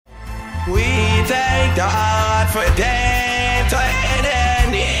We take the art for Dan to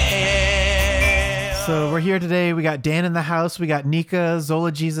So we're here today. We got Dan in the house. We got Nika,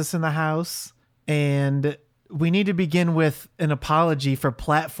 Zola Jesus in the house. And we need to begin with an apology for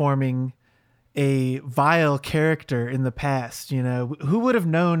platforming a vile character in the past. You know, who would have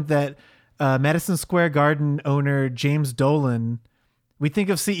known that Madison Square Garden owner James Dolan, we think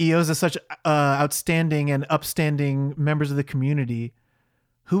of CEOs as such outstanding and upstanding members of the community.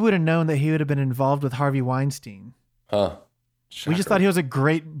 Who would have known that he would have been involved with Harvey Weinstein? Huh. Shocker. We just thought he was a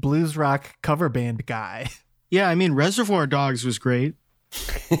great blues rock cover band guy. Yeah, I mean, Reservoir Dogs was great.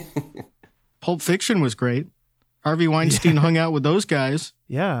 Pulp Fiction was great. Harvey Weinstein hung out with those guys.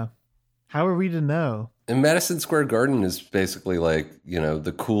 Yeah. How are we to know? And Madison Square Garden is basically like, you know,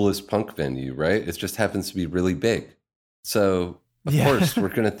 the coolest punk venue, right? It just happens to be really big. So, of course, we're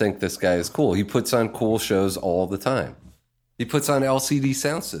going to think this guy is cool. He puts on cool shows all the time. He puts on LCD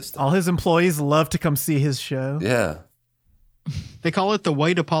sound system. All his employees love to come see his show. Yeah. They call it the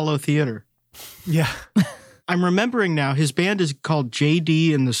White Apollo Theater. Yeah. I'm remembering now, his band is called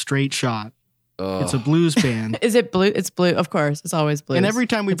JD and the Straight Shot. It's a blues band. Is it blue? It's blue. Of course. It's always blue. And every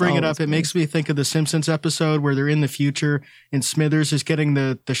time we bring it up, it makes me think of the Simpsons episode where they're in the future and Smithers is getting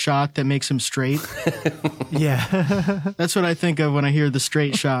the shot that makes him straight. Yeah. That's what I think of when I hear the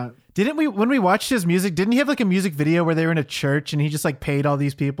Straight Shot. Didn't we, when we watched his music, didn't he have like a music video where they were in a church and he just like paid all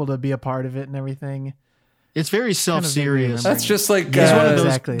these people to be a part of it and everything? It's very self-serious. That's just like he's one of those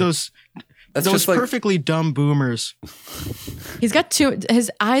exactly. those That's those just like perfectly dumb boomers. He's got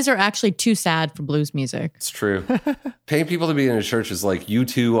his eyes are actually too sad for blues music. It's true. Paying people to be in a church is like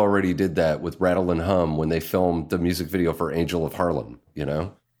U2 already did that with Rattle and Hum when they filmed the music video for Angel of Harlem, you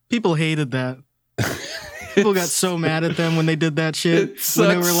know? People hated that. People got so mad at them when they did that shit. When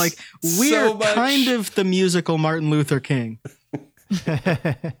they were like, we're kind of the musical Martin Luther King.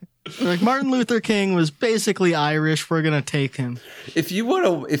 Like, Martin Luther King was basically Irish. We're going to take him. If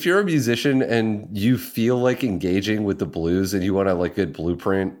you're a musician and you feel like engaging with the blues and you want a like good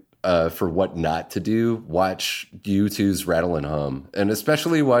blueprint for what not to do, watch U2's Rattle and Hum. And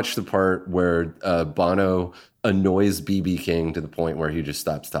especially watch the part where Bono annoys B.B. King to the point where he just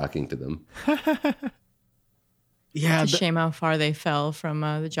stops talking to them. Yeah, it's a shame how far they fell from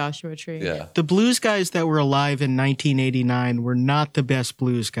the Joshua Tree. Yeah, the blues guys that were alive in 1989 were not the best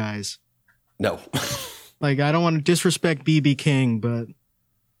blues guys. No. Like, I don't want to disrespect B.B. King, but,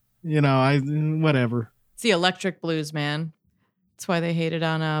 you know, whatever. It's the electric blues, man. That's why they hated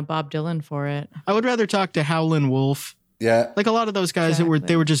on Bob Dylan for it. I would rather talk to Howlin' Wolf. Yeah. Like a lot of those guys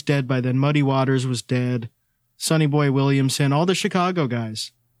they were just dead by then. Muddy Waters was dead. Sonny Boy Williamson, all the Chicago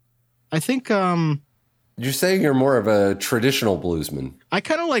guys. I think... You're saying you're more of a traditional bluesman. I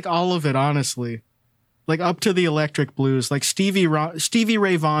kind of like all of it, honestly. Like up to the electric blues. Like Stevie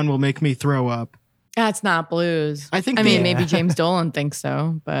Ray Vaughan will make me throw up. That's not blues. I mean, maybe James Dolan thinks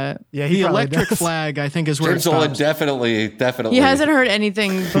so, but yeah, the electric flag, I think, is where James Dolan definitely. He hasn't heard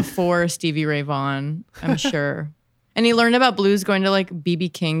anything before Stevie Ray Vaughan, I'm sure. And he learned about blues going to like B.B.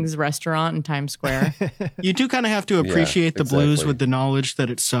 King's restaurant in Times Square. You do kind of have to appreciate the blues with the knowledge that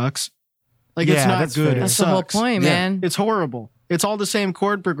it sucks. Like, it's not good. That's the whole point, man. It's horrible. It's all the same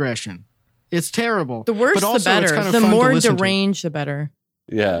chord progression. It's terrible. The worse, the better. The more deranged, the better.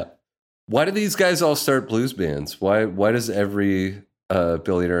 Yeah. Why do these guys all start blues bands? Why does every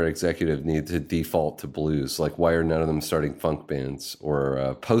billionaire executive need to default to blues? Like, why are none of them starting funk bands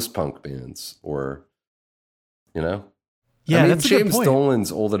or post-punk bands or, you know? Yeah, I mean, that's James a good point.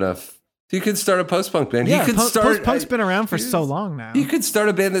 Dolan's old enough. He could start a post-punk band. Yeah, he could post-punk's been around for so long now. He could start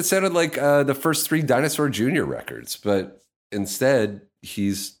a band that sounded like the first 3 Dinosaur Jr. records, but instead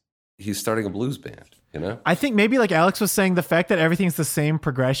he's starting a blues band, you know? I think maybe like Alex was saying, the fact that everything's the same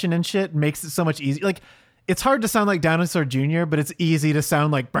progression and shit makes it so much easier. Like, it's hard to sound like Dinosaur Jr., but it's easy to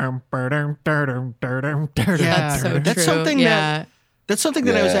sound like That's so true. That's something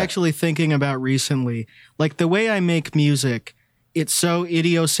that I was actually thinking about recently. Like, the way I make music, it's so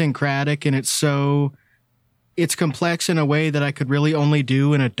idiosyncratic and it's complex in a way that I could really only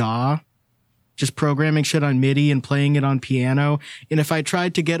do in a DAW, just programming shit on MIDI and playing it on piano. And if I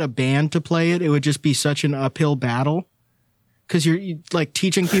tried to get a band to play it, it would just be such an uphill battle. Because you're like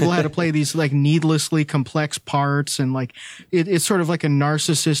teaching people how to play these like needlessly complex parts, and like it's sort of like a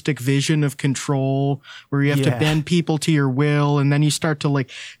narcissistic vision of control where you have to bend people to your will, and then you start to like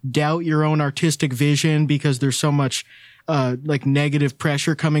doubt your own artistic vision because there's so much like negative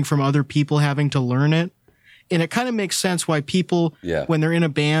pressure coming from other people having to learn it. And it kind of makes sense why people, when they're in a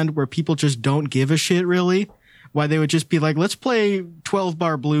band where people just don't give a shit really, why they would just be like, let's play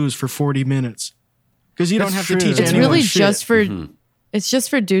 12-bar blues for 40 minutes. Because you don't have to teach anyone really shit. just for It's just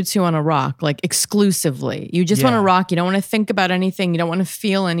for dudes who want to rock, like exclusively. You just want to rock. You don't want to think about anything. You don't want to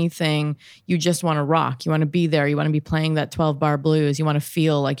feel anything. You just want to rock. You want to be there. You want to be playing that 12-bar blues. You want to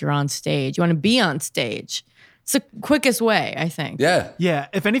feel like you're on stage. You want to be on stage. It's the quickest way, I think. Yeah. Yeah.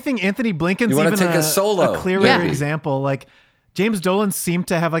 If anything, Anthony Blinken's even take a solo, a clearer example. Like James Dolan seemed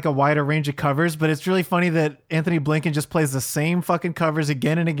to have like a wider range of covers, but it's really funny that Anthony Blinken just plays the same fucking covers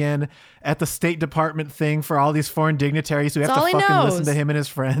again and again at the State Department thing for all these foreign dignitaries who have to fucking listen to him and his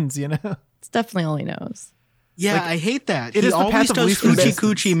friends, you know? It's definitely all he knows. Yeah, like, I hate that. He always does Hoochie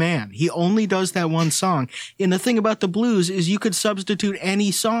Coochie Man. He only does that one song. And the thing about the blues is you could substitute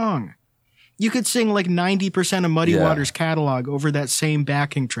any song. You could sing like 90% of Muddy Waters' catalog over that same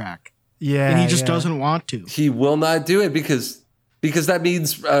backing track. Yeah. And he just doesn't want to. He will not do it because that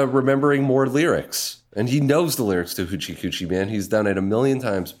means remembering more lyrics. And he knows the lyrics to Hoochie Coochie Man. He's done it a million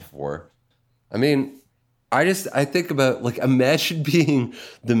times before. I mean, I think about, like, imagine being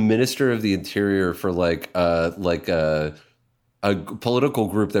the Minister of the Interior for a political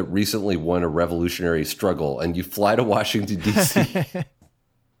group that recently won a revolutionary struggle, and you fly to Washington, D.C.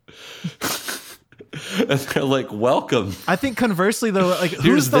 And they're like, welcome. I think conversely, though, like,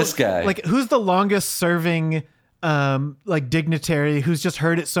 who's this guy? Like, who's the longest serving like dignitary who's just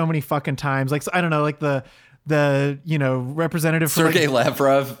heard it so many fucking times? Like, I don't know, like the representative Sergei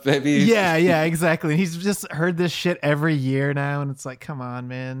Lavrov, maybe. Yeah, exactly. He's just heard this shit every year now, and it's like, come on,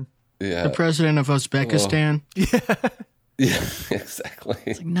 man. Yeah. The president of Uzbekistan. Yeah, exactly.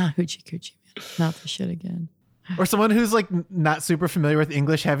 It's like, not Hoochie Coochie Man. Not the shit again. Or someone who's like not super familiar with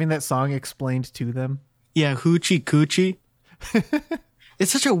English having that song explained to them. Yeah, Hoochie Coochie.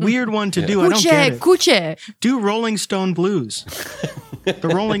 It's such a weird one to do. I don't get it. Coochie. Do Rolling Stone Blues. The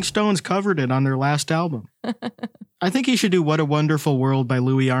Rolling Stones covered it on their last album. I think he should do What a Wonderful World by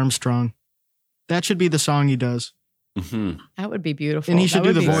Louis Armstrong. That should be the song he does. Mm-hmm. That would be beautiful. And he should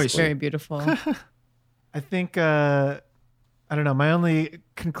do the voice. Very beautiful. I think, I don't know, my only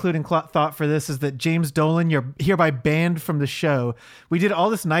concluding thought for this is that James Dolan, you're hereby banned from the show. We did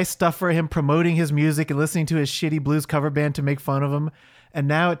all this nice stuff for him, promoting his music and listening to his shitty blues cover band to make fun of him. And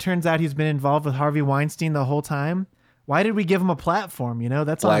now it turns out he's been involved with Harvey Weinstein the whole time. Why did we give him a platform? You know,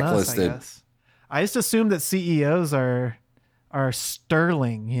 that's on us, I guess. I just assume that CEOs are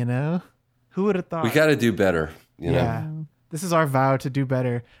sterling, you know? Who would have thought? We got to do better, you know? This is our vow to do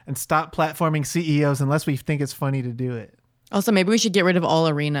better and stop platforming CEOs unless we think it's funny to do it. Also, maybe we should get rid of all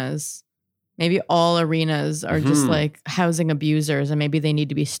arenas. Maybe all arenas are just like housing abusers, and maybe they need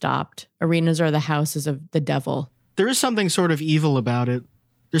to be stopped. Arenas are the houses of the devil. There is something sort of evil about it.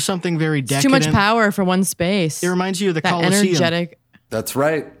 There's something very decadent. It's too much power for one space. It reminds you of the that Colosseum. Energetic. That's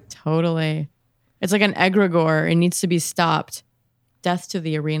right. Totally. It's like an egregore. It needs to be stopped. Death to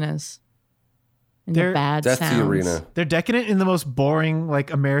the arenas. And the bad Death sounds. to the arena. They're decadent in the most boring,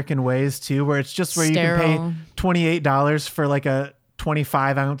 like, American ways too, where it's just where you can pay $28 for like a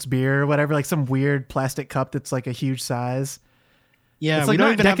 25-ounce beer or whatever, like some weird plastic cup that's like a huge size. Yeah, it's we like don't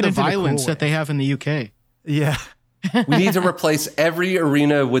not even have the decadent in a cool violence way. that they have in the UK. Yeah. We need to replace every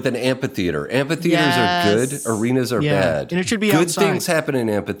arena with an amphitheater. Amphitheaters are good. Arenas are bad. And it should be good outside. things happen in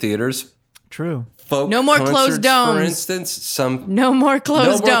amphitheaters. True. Folk No more concerts, closed domes. For instance, No more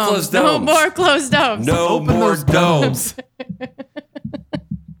closed domes. No more closed domes. No more domes.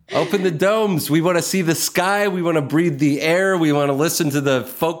 Open the domes. We want to see the sky. We want to breathe the air. We want to listen to the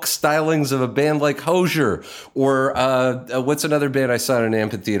folk stylings of a band like Hozier. Or what's another band I saw in an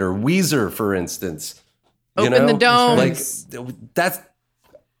amphitheater? Weezer, for instance. Open the domes. Like, that's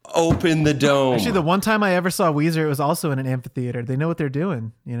open the dome. Actually, the one time I ever saw Weezer, it was also in an amphitheater. They know what they're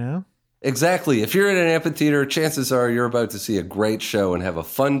doing, you know? Exactly. If you're in an amphitheater, chances are you're about to see a great show and have a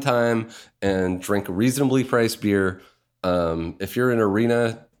fun time and drink a reasonably priced beer. If you're in an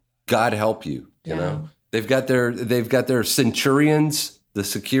arena, God help you. You know, they've got their centurions, the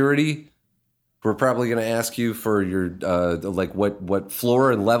security, who are probably going to ask you for your like what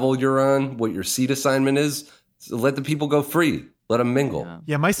floor and level you're on, what your seat assignment is. So let the people go free. Let them mingle.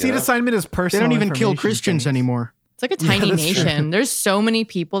 Yeah, my seat assignment is They personal. don't even kill information Christians things. anymore. It's like a tiny that's nation. true. There's so many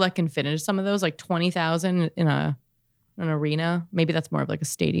people that can fit into some of those, like 20,000 in an arena. Maybe that's more of like a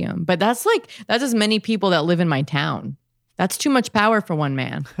stadium. But that's as many people that live in my town. That's too much power for one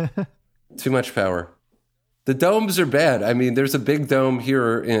man. Too much power. The domes are bad. I mean, there's a big dome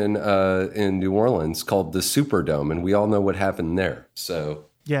here in New Orleans called the Superdome, and we all know what happened there. So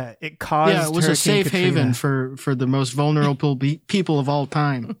Yeah, it caused. Yeah, it was a Hurricane safe Katrina. haven for the most vulnerable people of all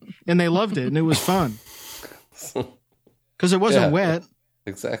time. And they loved it, and it was fun. Because it wasn't wet.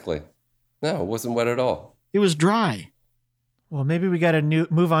 Exactly. No, it wasn't wet at all. It was dry. Well, maybe we got to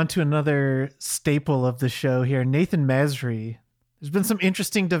move on to another staple of the show here. Nathan Masri There's been some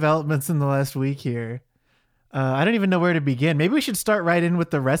interesting developments in the last week here. I don't even know where to begin. Maybe we should start right in with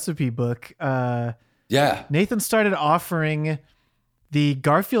the recipe book. Yeah. Nathan started offering the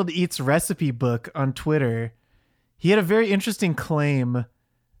Garfield Eats recipe book on Twitter. He had a very interesting claim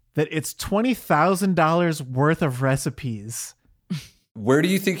that it's $20,000 worth of recipes. Where do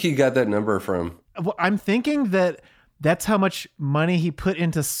you think he got that number from? Well, I'm thinking that that's how much money he put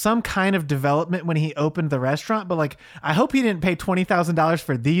into some kind of development when he opened the restaurant. But like, I hope he didn't pay $20,000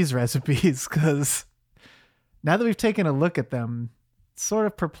 for these recipes, because now that we've taken a look at them, it's sort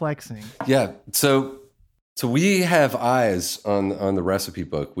of perplexing. Yeah. So we have eyes on the recipe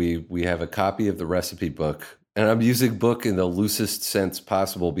book. We have a copy of the recipe book, and I'm using book in the loosest sense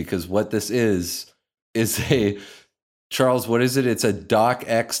possible, because what this is a, Charles, what is it? It's a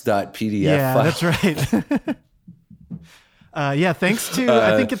docx.pdf file. That's right. Thanks to,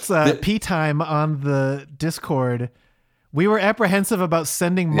 I think it's P Time on the Discord. We were apprehensive about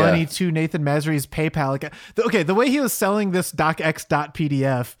sending money to Nathan Masry's PayPal account. Okay, the way he was selling this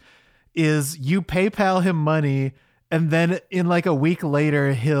docx.pdf is you PayPal him money, and then in like a week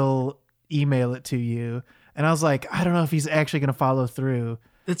later, he'll email it to you. And I was like, I don't know if he's actually going to follow through.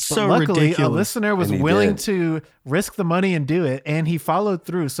 It's but so luckily, ridiculous. a listener was willing to risk the money and do it, and he followed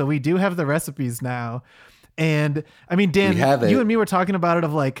through. So we do have the recipes now. And I mean, Dan, you and me were talking about it,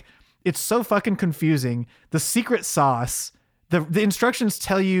 of like, it's so fucking confusing. The secret sauce, the instructions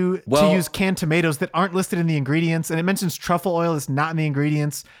tell you to use canned tomatoes that aren't listed in the ingredients. And it mentions truffle oil is not in the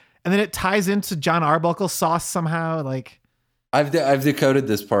ingredients. And then it ties into John Arbuckle sauce somehow. Like, I've decoded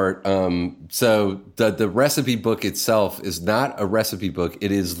this part. So the recipe book itself is not a recipe book.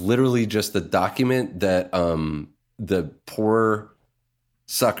 It is literally just the document that the poor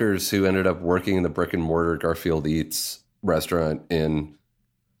suckers who ended up working in the brick and mortar Garfield Eats restaurant, I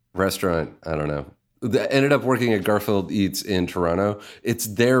don't know, that ended up working at Garfield Eats in Toronto. It's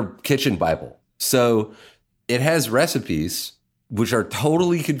their kitchen Bible. So it has recipes, which are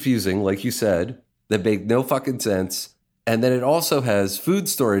totally confusing, like you said, that make no fucking sense. And then it also has food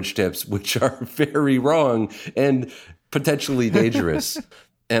storage tips, which are very wrong and potentially dangerous.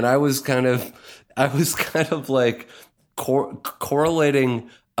 And I was kind of like correlating.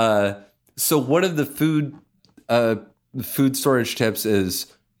 So one of the food storage tips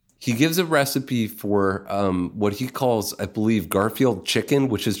is he gives a recipe for what he calls, I believe, Garfield chicken,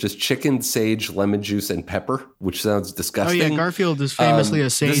 which is just chicken, sage, lemon juice, and pepper, which sounds disgusting. Oh yeah, Garfield is famously a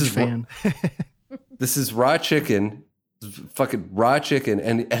sage fan. This is raw chicken. Fucking raw chicken,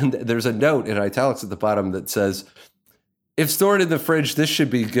 and there's a note in italics at the bottom that says, if stored in the fridge, this should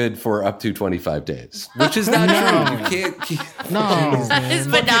be good for up to 25 days, which is not true. You can't keep... No. That is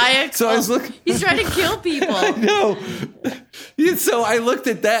maniacal. So I was looking... He's trying to kill people. No. So I looked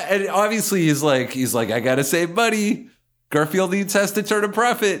at that, and obviously he's like, I gotta save money. Garfield Eats has to turn a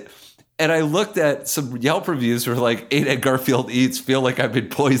profit. And I looked at some Yelp reviews where like, ate at Garfield Eats, feel like I've been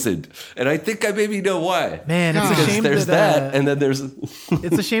poisoned. And I think I maybe know why. Man, it's a shame there's that and then there's...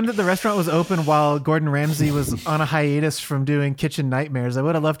 It's a shame that the restaurant was open while Gordon Ramsay was on a hiatus from doing Kitchen Nightmares. I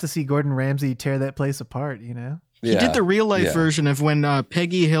would have loved to see Gordon Ramsay tear that place apart, you know? He did the real life version of when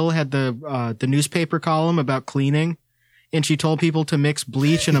Peggy Hill had the newspaper column about cleaning, and she told people to mix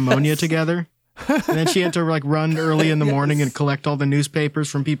bleach and ammonia together. And then she had to like run early in the morning and collect all the newspapers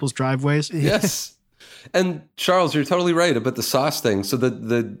from people's driveways. Yes. And Charles, you're totally right about the sauce thing. So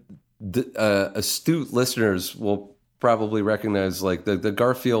the astute listeners will probably recognize like the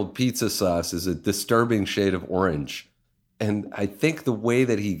Garfield pizza sauce is a disturbing shade of orange. And I think the way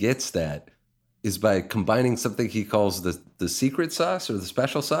that he gets that is by combining something he calls the secret sauce or the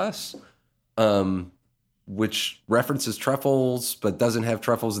special sauce, which references truffles but doesn't have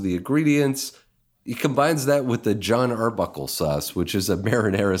truffles in the ingredients. He combines that with the John Arbuckle sauce, which is a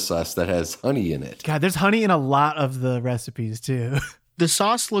marinara sauce that has honey in it. God, there's honey in a lot of the recipes too. The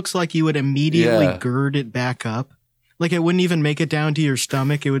sauce looks like you would immediately gird it back up. Like it wouldn't even make it down to your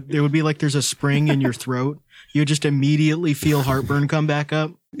stomach. It would be like there's a spring in your throat. You would just immediately feel heartburn come back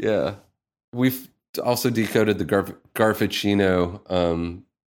up. Yeah. We've also decoded the Garfuccino,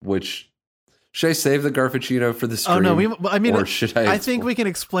 which... Should I save the Garfuccino for the stream? Oh no, or should I think we can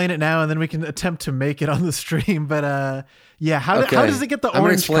explain it now, and then we can attempt to make it on the stream. But how does it get the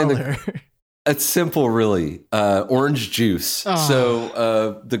orange color? It's simple, really. Orange juice. Oh.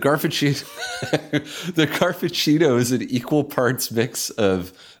 So the Garfuccino is an equal parts mix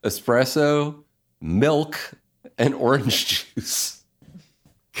of espresso, milk, and orange juice.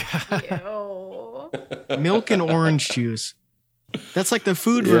 Milk and orange juice. That's like the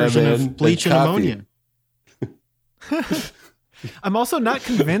food version of bleach and ammonia. I'm also not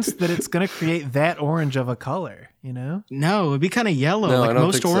convinced that it's going to create that orange of a color, you know? No, it'd be kind of yellow. No, like I don't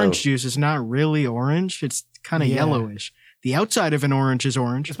most think orange so. juice is not really orange. It's kind of yellowish. The outside of an orange is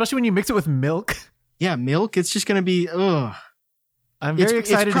orange. Especially when you mix it with milk. Yeah, milk. It's just going to be, ugh. I'm very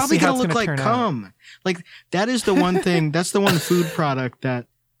excited to see how it's going to look turn like out. cum. Like, that is the one thing, that's the one food product that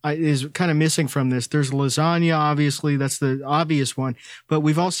is kind of missing from this. There's lasagna, obviously. That's the obvious one. But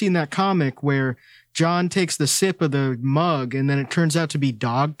we've all seen that comic where John takes the sip of the mug and then it turns out to be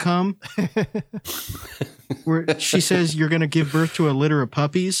dog cum. Where she says you're going to give birth to a litter of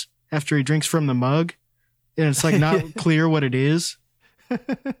puppies after he drinks from the mug. And it's like not clear what it is.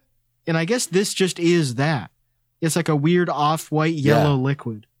 And I guess this just is that. It's like a weird off-white yellow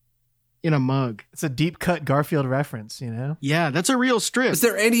liquid in a mug. It's a deep cut Garfield reference, you know? Yeah, that's a real strip. Is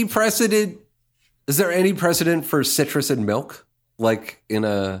there any precedent? Is there any precedent for citrus and milk? Like in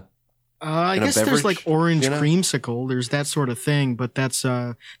a I in a guess there's beverage, like orange you know? creamsicle. There's that sort of thing, but that's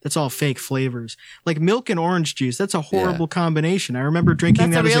all fake flavors. Like milk and orange juice. That's a horrible combination. I remember drinking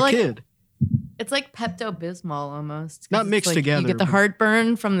That's that a as a real, kid. It's like Pepto-Bismol almost. 'Cause Not it's mixed like together, You get the but-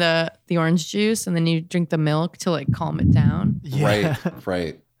 heartburn from the orange juice, and then you drink the milk to like calm it down. Yeah.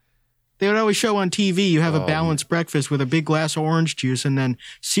 right. They would always show on TV, you have a balanced breakfast with a big glass of orange juice and then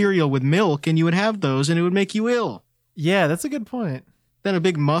cereal with milk, and you would have those and it would make you ill. Yeah, that's a good point. Then a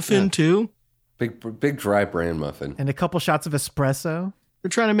big muffin too. Big dry bran muffin. And a couple shots of espresso. They're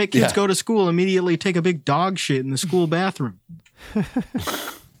trying to make kids Yeah. go to school, immediately take a big dog shit in the school bathroom.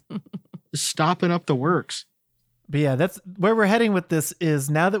 Just stopping up the works. But yeah, that's where we're heading with this is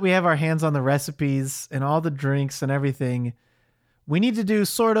now that we have our hands on the recipes and all the drinks and everything, we need to do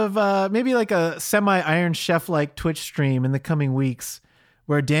sort of maybe like a semi-Iron Chef-like Twitch stream in the coming weeks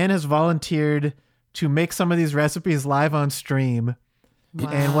where Dan has volunteered to make some of these recipes live on stream.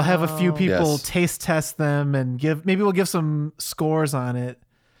 And we'll have a few people taste test them and we'll give some scores on it,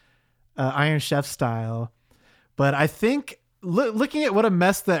 Iron Chef style. But I think looking at what a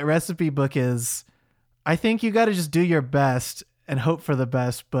mess that recipe book is, I think you got to just do your best and hope for the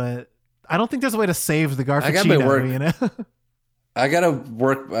best. But I don't think there's a way to save the Garfuccino, you know? I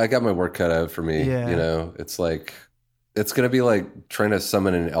got my work cut out for me. Yeah. You know, it's like, it's going to be like trying to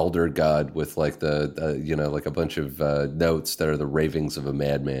summon an elder god with like like a bunch of notes that are the ravings of a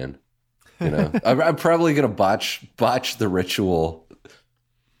madman. You know, I'm probably going to botch the ritual.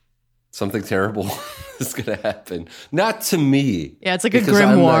 Something terrible is going to happen. Not to me. Yeah, it's like a because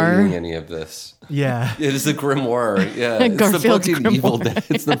I'm not grimoire. reading any of this. Yeah. It is a grimoire. Yeah. It's Garfield's the book in grimoire. Evil Dead.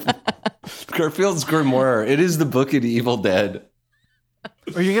 It's the Garfield's grimoire. It is the book in Evil Dead.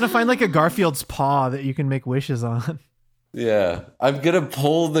 Or you're going to find like a Garfield's paw that you can make wishes on. Yeah. I'm going to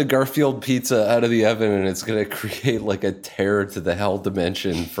pull the Garfield pizza out of the oven and it's going to create like a terror to the hell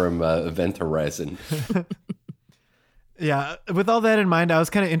dimension from Event Horizon. Yeah. With all that in mind, I was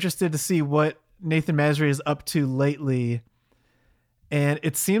kind of interested to see what Nathan Masry is up to lately. And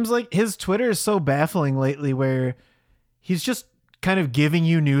it seems like his Twitter is so baffling lately where he's just kind of giving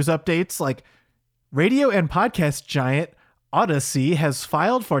you news updates like radio and podcast giant Odyssey has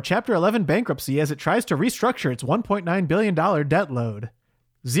filed for Chapter 11 bankruptcy as it tries to restructure its $1.9 billion debt load.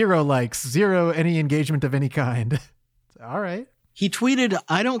 0 likes, 0 any engagement of any kind. All right. He tweeted,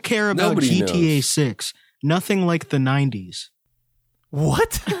 I don't care about Nobody GTA knows. 6. Nothing like the 90s.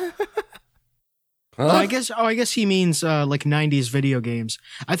 What? Huh? I guess he means like 90s video games.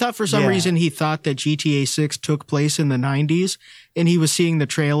 I thought for some reason he thought that GTA 6 took place in the 90s and he was seeing the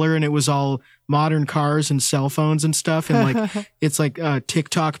trailer and it was all modern cars and cell phones and stuff and like it's like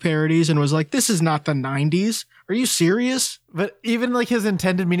TikTok parodies and was like, this is not the 90s. Are you serious? But even like his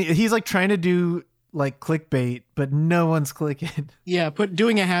intended meaning, he's like trying to do like clickbait, but no one's clicking. Yeah,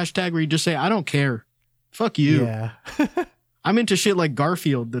 doing a hashtag where you just say, I don't care. Fuck you. Yeah. I'm into shit like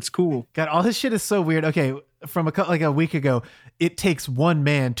Garfield. That's cool. God, all his shit is so weird. Okay, from a week ago, it takes one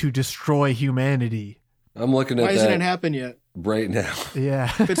man to destroy humanity. I'm looking at Why that hasn't it happened yet? right now.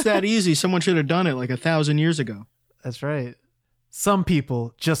 Yeah, If it's that easy, someone should have done it like 1,000 years ago. that's right. Some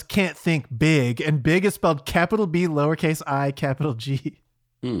people just can't think big, and big is spelled capital B, lowercase I, capital G.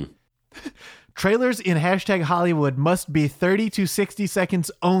 Trailers in hashtag Hollywood must be 30 to 60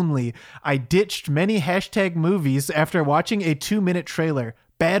 seconds only. I ditched many hashtag movies after watching a 2-minute trailer.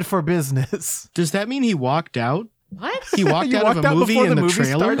 Bad for business. Does that mean he walked out? What? He walked You out walked of a out movie before in the the movie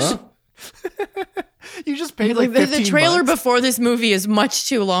trailers? started? You just paid Like like the 15 trailer bucks. before this movie is much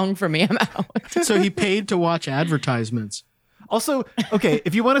too long for me. I'm out. So he paid to watch advertisements. Also, okay,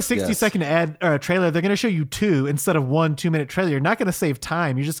 if you want a 60-second ad or a trailer, they're going to show you 2 instead of 1 2-minute trailer. You're not going to save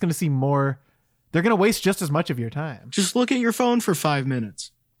time. You're just going to see more. They're going to waste just as much of your time. Just look at your phone for 5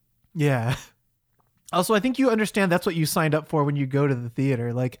 minutes. Yeah. Also, I think you understand that's what you signed up for when you go to the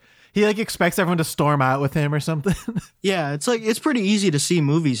theater. Like, he like expects everyone to storm out with him or something. Yeah, it's pretty easy to see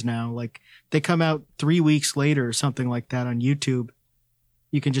movies now. Like, they come out 3 weeks later or something like that on YouTube.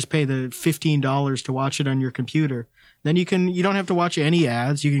 You can just pay the $15 to watch it on your computer. Then you don't have to watch any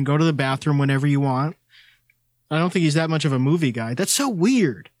ads. You can go to the bathroom whenever you want. I don't think he's that much of a movie guy. That's so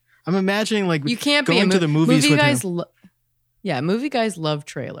weird. I'm imagining like you can't going to the movies movie with guys him. Movie guys love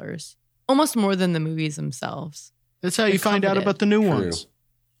trailers almost more than the movies themselves. That's how you find out about the new ones.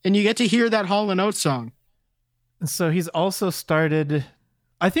 And you get to hear that Hall & Oates song. So he's also started,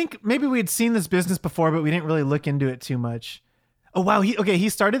 I think maybe we had seen this business before, but we didn't really look into it too much. Oh, wow. He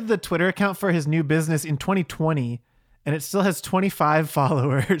started the Twitter account for his new business in 2020, and it still has 25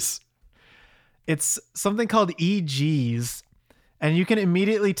 followers. It's something called EGs, and you can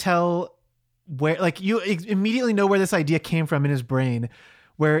immediately tell where, like, you immediately know where this idea came from in his brain,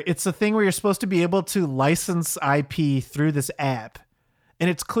 where it's a thing where you're supposed to be able to license IP through this app. And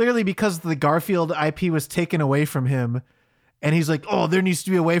it's clearly because the Garfield IP was taken away from him. And he's like, oh, there needs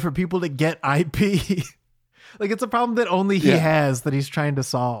to be a way for people to get IP. Like, it's a problem that only he has that he's trying to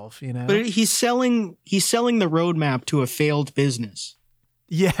solve, you know? But he's selling the roadmap to a failed business.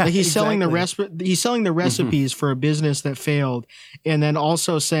 Yeah. Like he's exactly. selling the recipes for a business that failed, and then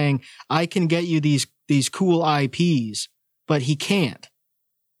also saying, I can get you these cool IPs, but he can't.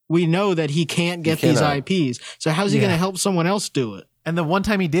 We know that he can't get these IPs. So how's he going to help someone else do it? And the one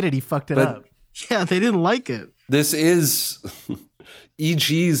time he did it, he fucked it up. Yeah, they didn't like it. This is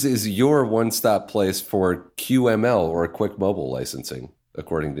EGs is your one-stop place for QML or quick mobile licensing,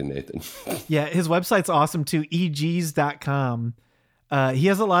 according to Nathan. Yeah, his website's awesome too, egs.com. He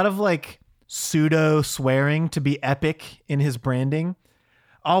has a lot of like pseudo swearing to be epic in his branding.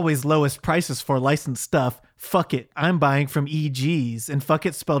 Always lowest prices for licensed stuff. Fuck it. I'm buying from EGs. And fuck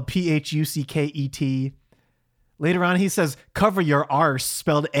it spelled Phucket. Later on, he says, cover your arse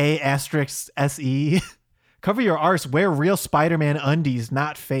spelled A*SE. Cover your arse. Wear real Spider-Man undies,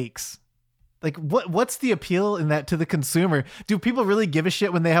 not fakes. Like, what's the appeal in that to the consumer? Do people really give a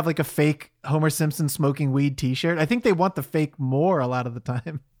shit when they have like a fake Homer Simpson smoking weed t-shirt? I think they want the fake more a lot of the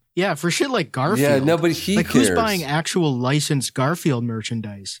time. Yeah, for shit like Garfield. Yeah, nobody cares. Who's buying actual licensed Garfield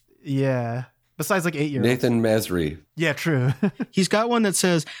merchandise? Yeah. Besides like 8-year-olds. Nathan Masry. Yeah, true. He's got one that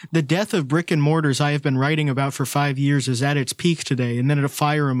says, the death of brick and mortars I have been writing about for 5 years is at its peak today. And then a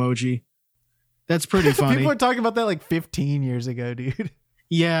fire emoji. That's pretty funny. People were talking about that like 15 years ago, dude.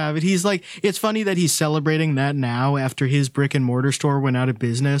 Yeah, but he's like, it's funny that he's celebrating that now after his brick and mortar store went out of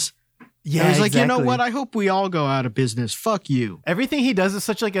business. Yeah, and he's like, exactly. you know what? I hope we all go out of business. Fuck you. Everything he does is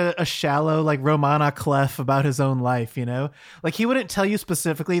such like a shallow, like Romana Clef about his own life, you know? Like he wouldn't tell you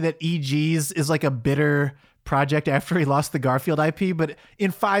specifically that EGs is like a bitter project after he lost the Garfield IP, but in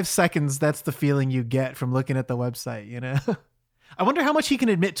 5 seconds, that's the feeling you get from looking at the website, you know? I wonder how much he can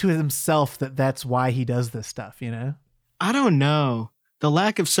admit to himself that that's why he does this stuff, you know? I don't know. The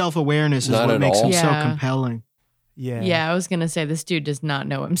lack of self-awareness is Not what at makes all. him so Yeah. compelling. Yeah. Yeah, I was gonna say this dude does not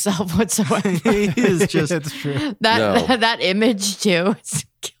know himself whatsoever. He is just That's true. that image too.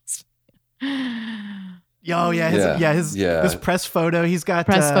 kills me. Oh, yeah. His press photo. He's got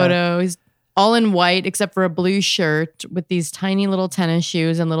Press photo. He's all in white except for a blue shirt with these tiny little tennis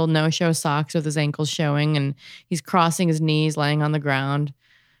shoes and little no-show socks with his ankles showing, and he's crossing his knees, laying on the ground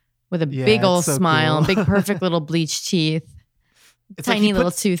with a big old so smile, cool. big perfect little bleached teeth. It's like Tiny he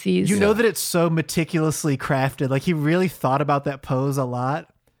little puts- toothies. You know that it's so meticulously crafted. Like he really thought about that pose a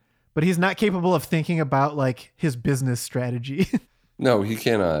lot, but he's not capable of thinking about like his business strategy. No, he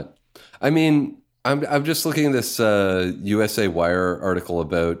cannot. I mean, I'm just looking at this USA Wire article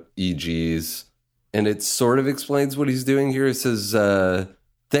about EGs, and it sort of explains what he's doing here. It says,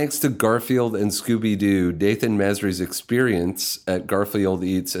 thanks to Garfield and Scooby-Doo, Nathan Masry's experience at Garfield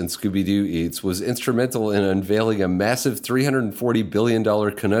Eats and Scooby-Doo Eats was instrumental in unveiling a massive $340 billion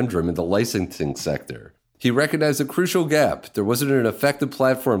conundrum in the licensing sector. He recognized a crucial gap. There wasn't an effective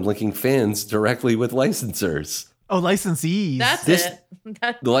platform linking fans directly with licensors. Oh, licensees. That's This- it.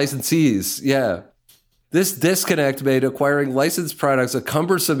 The licensees, yeah. This disconnect made acquiring licensed products a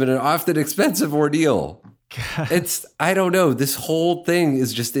cumbersome and an often expensive ordeal. It's, I don't know, this whole thing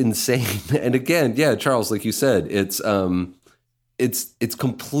is just insane. And again, yeah, Charles, like you said, it's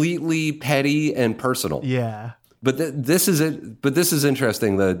completely petty and personal. Yeah. But this is it. But this is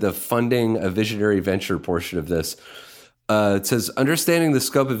interesting. The funding a visionary venture portion of this. It says, understanding the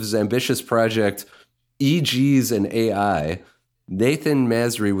scope of his ambitious project, EGs and AI, Nathan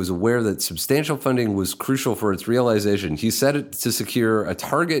Masry was aware that substantial funding was crucial for its realization. He set it to secure a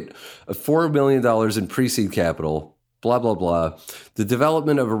target of $4 million in pre-seed capital, blah, blah, blah. The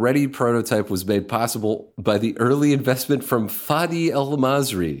development of a ready prototype was made possible by the early investment from Fadi El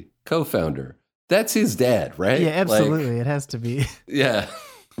Masri, co-founder. That's his dad, right? Yeah, absolutely. It has to be. Yeah.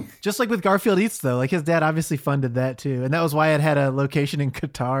 Just like with Garfield Eats, though. Like his dad obviously funded that too. And that was why it had a location in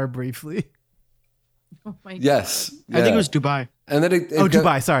Qatar briefly. Oh my God. Yes. I think it was Dubai. And then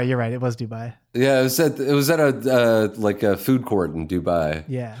Dubai. Sorry, you're right. It was Dubai. Yeah, it was at a food court in Dubai.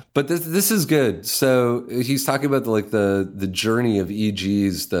 Yeah. But this is good. So he's talking about the journey of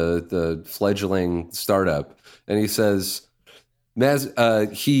EG's, the fledgling startup, and he says,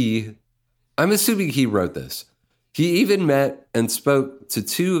 I'm assuming he wrote this. He even met and spoke to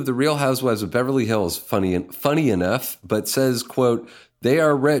 2 of the Real Housewives of Beverly Hills. Funny enough, but says, quote, "They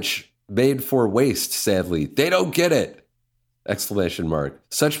are rich, made for waste. Sadly, they don't get it." Exclamation mark.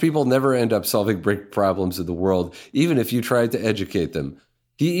 Such people never end up solving big problems in the world, even if you tried to educate them.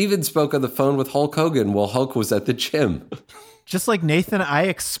 He even spoke on the phone with Hulk Hogan while Hulk was at the gym. Just like Nathan, I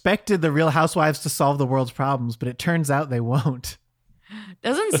expected the Real Housewives to solve the world's problems, but it turns out they won't.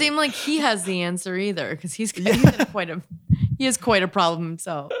 Doesn't seem like he has the answer either, because he has quite a problem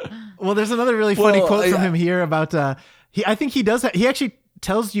himself. Well, there's another really funny quote from him here about I think he does. He actually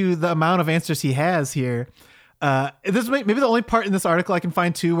tells you the amount of answers he has here. This is maybe the only part in this article I can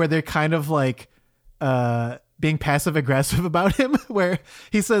find too where they're kind of like being passive aggressive about him, where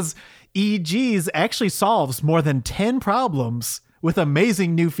he says EG's actually solves more than 10 problems with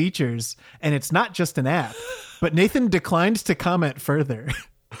amazing new features, and it's not just an app. But Nathan declined to comment further.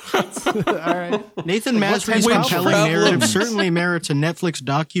 All right. Nathan Masri's compelling narrative certainly merits a Netflix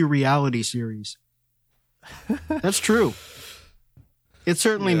docu-reality series. That's true. It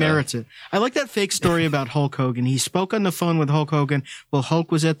certainly merits it. I like that fake story about Hulk Hogan. He spoke on the phone with Hulk Hogan while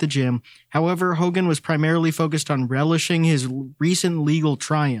Hulk was at the gym. However, Hogan was primarily focused on relishing his recent legal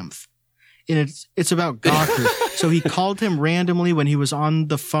triumph. And it's about Gawker. So he called him randomly when he was on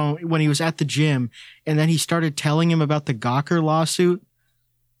the phone, when he was at the gym, and then he started telling him about the Gawker lawsuit,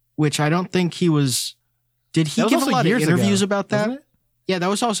 which I don't think he was. Did he give a lot of interviews about that? Yeah, that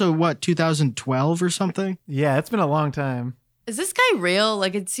was also 2012 or something? Yeah, it's been a long time. Is this guy real?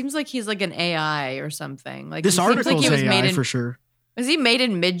 Like, it seems like he's like an AI or something. Like this article's like AI for sure. Was he made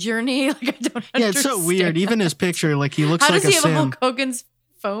in Midjourney? Like, I don't understand. Yeah, it's so weird. Even his picture, like he looks like a sim. How does he have Hulk Hogan's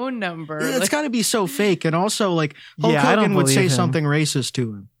phone number? It's got to be so fake. And also, like, Hulk Hogan would say something racist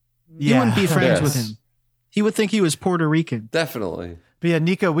to him. He wouldn't be friends with him. He would think he was Puerto Rican. Definitely. But yeah,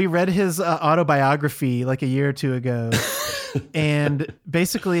 Nico, we read his autobiography like a year or two ago. And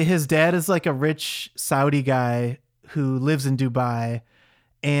basically his dad is like a rich Saudi guy who lives in Dubai.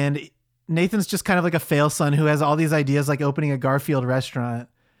 And Nathan's just kind of like a fail son who has all these ideas like opening a Garfield restaurant.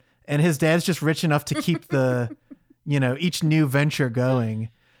 And his dad's just rich enough to keep the, each new venture going.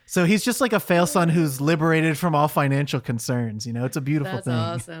 So he's just like a fail son who's liberated from all financial concerns. It's a beautiful thing.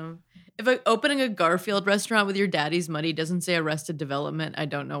 That's awesome. If opening a Garfield restaurant with your daddy's money doesn't say Arrested Development, I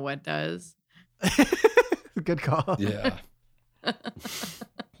don't know what does. Good call. Yeah.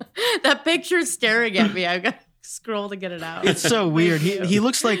 That picture's staring at me. I've got to scroll to get it out. It's so weird. He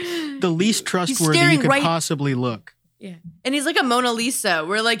looks like the least trustworthy you could possibly look. Yeah. And he's like a Mona Lisa,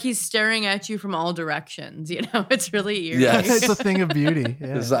 where like he's staring at you from all directions. It's really eerie. Yes. It's a thing of beauty.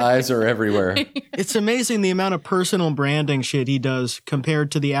 Yeah. His eyes are everywhere. It's amazing the amount of personal branding shit he does compared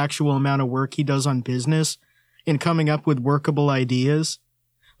to the actual amount of work he does on business in coming up with workable ideas.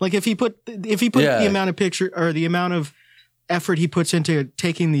 Like if he put the amount of picture or the amount of effort he puts into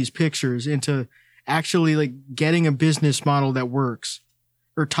taking these pictures into actually like getting a business model that works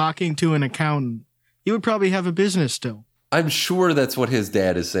or talking to an accountant, he would probably have a business still. I'm sure that's what his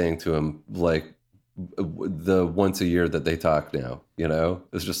dad is saying to him, like the once a year that they talk now,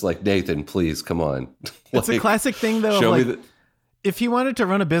 It's just like, Nathan, please, come on. It's a classic thing, though. Show of me if he wanted to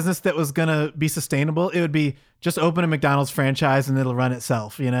run a business that was going to be sustainable, it would be just open a McDonald's franchise and it'll run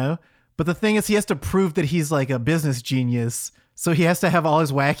itself, But the thing is, he has to prove that he's like a business genius. So he has to have all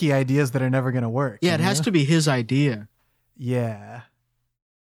his wacky ideas that are never going to work. Yeah, it has to be his idea. Yeah.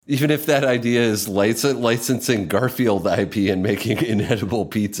 Even if that idea is licensing Garfield IP and making inedible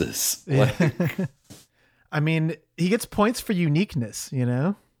pizzas. I mean, he gets points for uniqueness,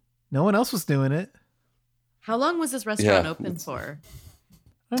 No one else was doing it. How long was this restaurant open for?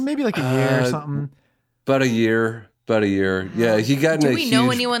 Maybe like a year or something. About a year. Yeah, he got in Do we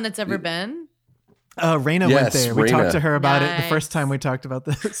know anyone that's ever been? Raina went there. We talked to her about it the Nice. first time we talked about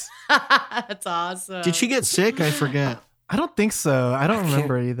this. That's awesome. Did she get sick? I forget. I don't think so. I don't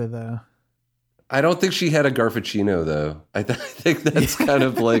remember either, though. I don't think she had a Garfuccino, though. I think that's kind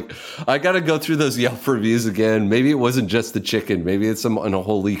of like, I got to go through those Yelp reviews again. Maybe it wasn't just the chicken. Maybe it's some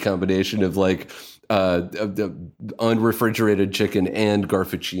unholy combination of like the unrefrigerated chicken and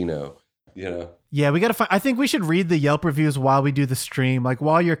Garfuccino, you know? Yeah, we got to find, I think we should read the Yelp reviews while we do the stream. Like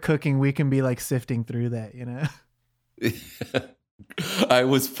while you're cooking, we can be like sifting through that, you know? I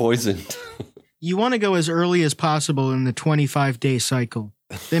was poisoned. You want to go as early as possible in the 25-day cycle.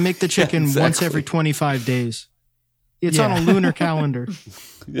 They make the chicken once every 25 days. It's on a lunar calendar.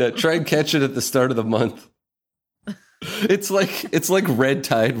 Yeah, try and catch it at the start of the month. It's like red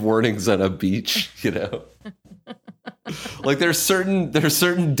tide warnings on a beach, you know. Like there's certain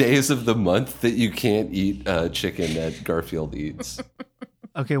days of the month that you can't eat chicken that Garfield eats.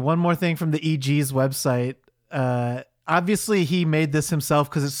 Okay, one more thing from the EG's website. Obviously, he made this himself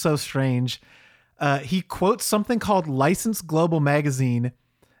because it's so strange. He quotes something called License Global Magazine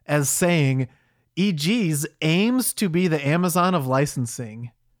as saying, EG's aims to be the Amazon of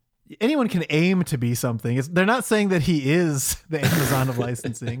licensing. Anyone can aim to be something. They're not saying that he is the Amazon of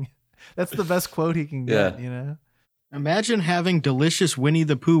licensing. That's the best quote he can get, you know? Imagine having delicious Winnie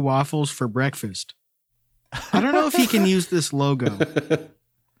the Pooh waffles for breakfast. I don't know if he can use this logo.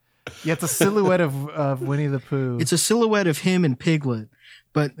 Yeah, it's a silhouette of Winnie the Pooh. It's a silhouette of him and Piglet.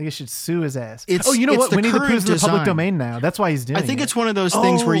 But I think you should sue his ass. You know what? Winnie the Pooh's in the public domain now. That's why he's doing it. I think it's one of those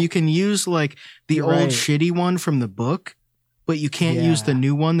things where you can use like the old shitty one from the book, but you can't use the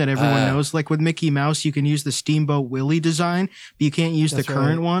new one that everyone knows. Like with Mickey Mouse, you can use the Steamboat Willie design, but you can't use the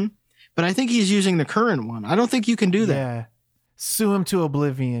current one. But I think he's using the current one. I don't think you can do that. Yeah. Sue him to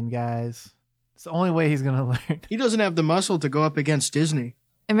oblivion, guys. It's the only way he's going to learn. He doesn't have the muscle to go up against Disney.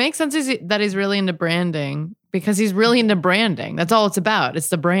 It makes sense that he's really into branding because he's really into branding. That's all it's about. It's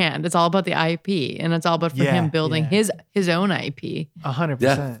the brand. It's all about the IP, and it's all about for him building his own IP.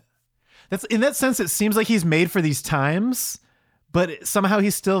 100%. That's in that sense. It seems like he's made for these times, but somehow he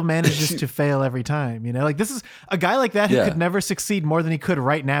still manages to fail every time. You know, like this is a guy like that who could never succeed more than he could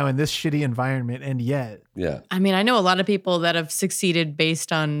right now in this shitty environment, and yet, I mean, I know a lot of people that have succeeded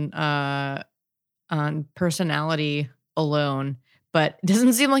based on personality alone. But it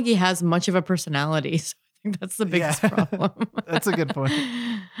doesn't seem like he has much of a personality. So I think that's the biggest problem. That's a good point.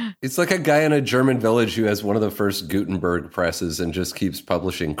 It's like a guy in a German village who has one of the first Gutenberg presses and just keeps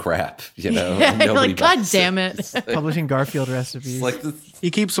publishing crap, you know? You're like, God damn it. Publishing Garfield recipes. Like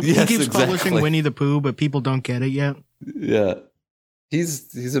he keeps publishing Winnie the Pooh, but people don't get it yet. Yeah.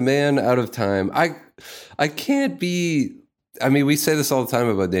 He's a man out of time. I can't be... I mean, we say this all the time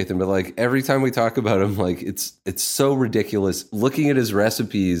about Nathan, but like every time we talk about him, like it's so ridiculous. Looking at his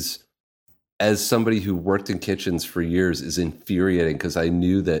recipes as somebody who worked in kitchens for years is infuriating because I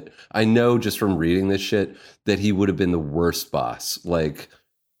know just from reading this shit that he would have been the worst boss. Like,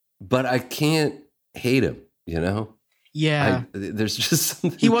 but I can't hate him, you know? Yeah. There's just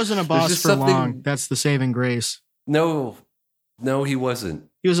something. He wasn't a boss for long. That's the saving grace. No, he wasn't.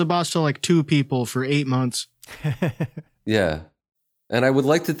 He was a boss to like 2 people for 8 months. Yeah. And I would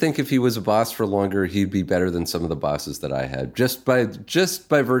like to think if he was a boss for longer, he'd be better than some of the bosses that I had. Just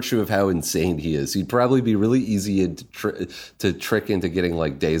by virtue of how insane he is. He'd probably be really easy to trick into getting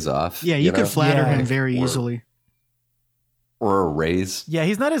like days off. Yeah, you could flatter him very easily. Or a raise. Yeah,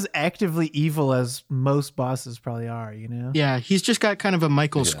 he's not as actively evil as most bosses probably are, you know? Yeah, he's just got kind of a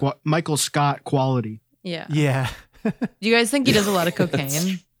Michael Scott quality. Yeah. Yeah. Do you guys think he does a lot of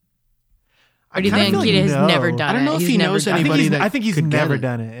cocaine? Or do you think he has never done it? I don't know if he knows anybody I think he's never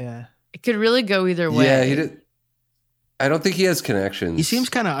done it, yeah. It could really go either way. Yeah, he did. I don't think he has connections. He seems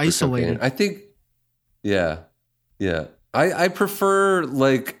kind of isolated. I think, yeah. I prefer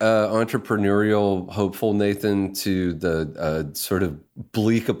like entrepreneurial, hopeful Nathan to the sort of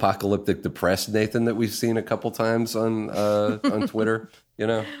bleak, apocalyptic, depressed Nathan that we've seen a couple times on Twitter, you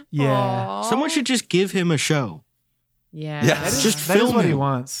know? Yeah. Aww. Someone should just give him a show. Yeah. Just that is film what him. he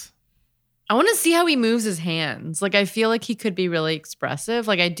wants. I want to see how he moves his hands. Like, I feel like he could be really expressive.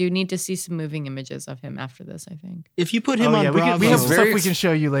 Like, I do need to see some moving images of him after this, I think. If you put him on Bravo... We have stuff we can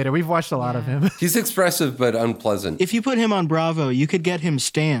show you later. We've watched a lot of him. He's expressive but unpleasant. If you put him on Bravo, you could get him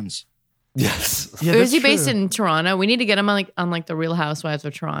stands. Yes. Yeah, Is he based in Toronto? We need to get him on like the Real Housewives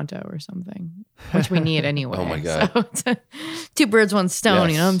of Toronto or something, which we need anyway. Oh my God. So it's 2 birds, 1 stone.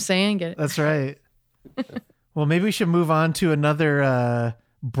 Yes. You know what I'm saying? Get it? That's right. Well, maybe we should move on to another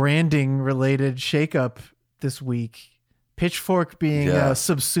branding related shakeup this week. Pitchfork being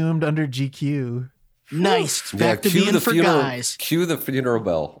subsumed under GQ. Nice. Back to being for guys. Cue the funeral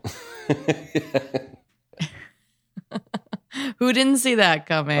bell. Who didn't see that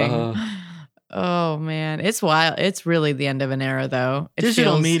coming? Oh man, it's wild. It's really the end of an era, though.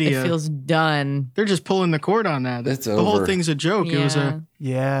 Digital media. It feels done. They're just pulling the cord on that. The whole thing's a joke.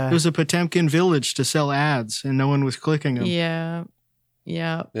 Yeah. It was a Potemkin village to sell ads, and no one was clicking them. Yeah.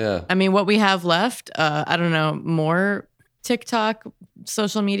 Yeah. Yeah. I mean, what we have left, I don't know, more TikTok,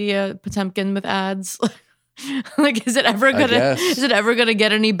 social media, Potemkin with ads. Like, is it ever gonna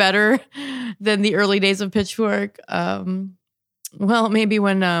get any better than the early days of Pitchfork? Well, maybe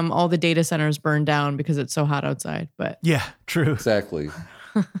when all the data centers burn down because it's so hot outside. But yeah, true. Exactly.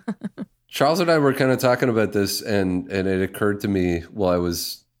 Charles and I were kind of talking about this, and it occurred to me while I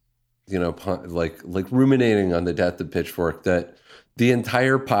was, like ruminating on the death of Pitchfork, that the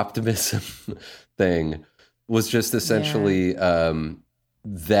entire poptimism thing was just essentially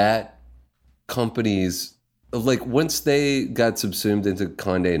that companies, like, once they got subsumed into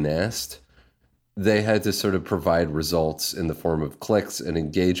Condé Nast, they had to sort of provide results in the form of clicks and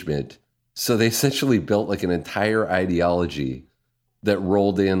engagement. So they essentially built like an entire ideology that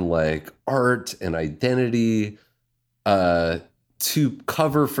rolled in like art and identity to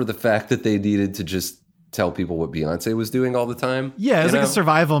cover for the fact that they needed to just tell people what Beyonce was doing all the time. Yeah, it's like a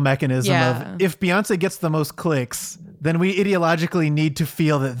survival mechanism of, if Beyonce gets the most clicks, then we ideologically need to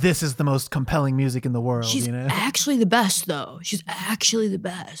feel that this is the most compelling music in the world. She's actually the best, though. She's actually the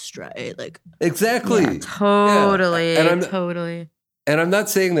best, right? Like, exactly. Yeah, totally. Yeah. Totally. And I'm not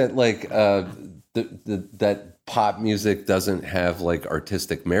saying that like that pop music doesn't have like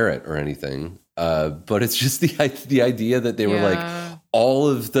artistic merit or anything, but it's just the idea that they were like, all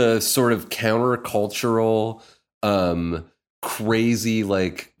of the sort of countercultural, crazy,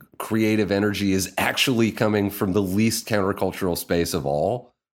 like creative energy is actually coming from the least countercultural space of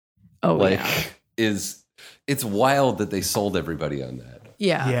all. It's wild that they sold everybody on that.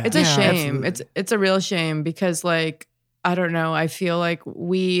 Yeah. It's a shame. Absolutely. It's a real shame because, like, I don't know. I feel like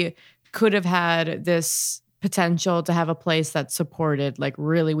we could have had this potential to have a place that supported like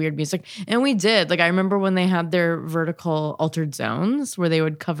really weird music. And we did. Like, I remember when they had their vertical altered zones where they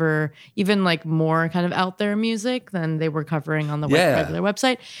would cover even like more kind of out there music than they were covering on the regular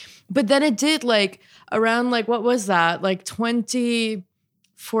website. But then it did like around like, what was that? Like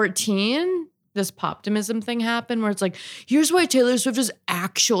 2014, this poptimism thing happened where it's like, here's why Taylor Swift is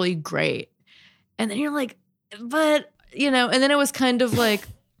actually great. And then you're like, but, and then it was kind of like,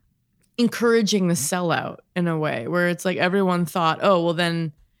 encouraging the sellout in a way where it's like everyone thought, oh, well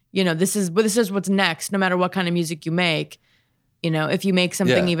then, this is what's next, no matter what kind of music you make. If you make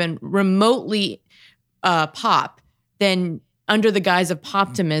something even remotely pop, then under the guise of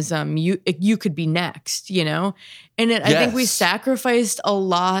poptimism, you could be next, And I think we sacrificed a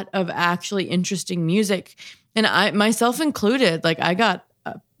lot of actually interesting music. And I, myself included, like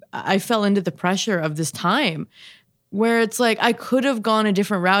I fell into the pressure of this time where it's like I could have gone a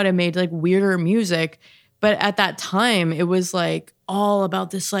different route and made like weirder music. But at that time, it was like all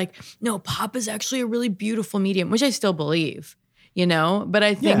about this like, no, pop is actually a really beautiful medium, which I still believe, But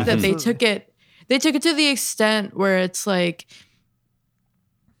I think that they took it to the extent where it's like,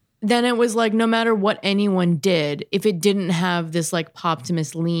 then it was like no matter what anyone did, if it didn't have this like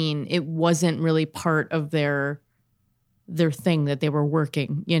poptimist lean, it wasn't really part of their thing that they were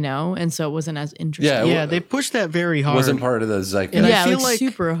working, and so it wasn't as interesting. Yeah, they pushed that very hard. Wasn't part of the zeitgeist. And I feel like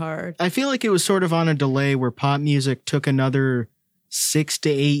super hard. I feel like it was sort of on a delay where pop music took another 6 to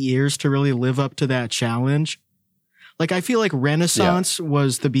 8 years to really live up to that challenge. Like, I feel like Renaissance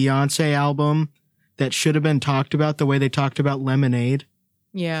was the Beyonce album that should have been talked about the way they talked about Lemonade.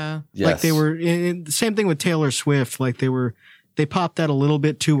 Yeah. Yes. Like they were, the same thing with Taylor Swift. Like they popped that a little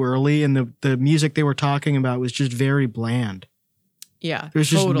bit too early, and the music they were talking about was just very bland. Yeah. There's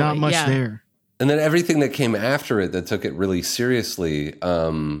just not much there. And then everything that came after it that took it really seriously,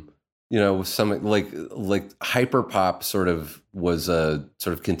 something like hyperpop sort of was a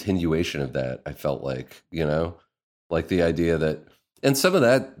sort of continuation of that. I felt like, like the idea that, and some of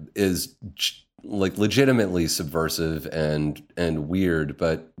that is like legitimately subversive and weird,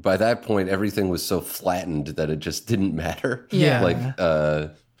 but by that point everything was so flattened that it just didn't matter.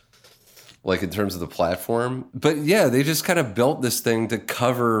 Like in terms of the platform. But yeah, they just kind of built this thing to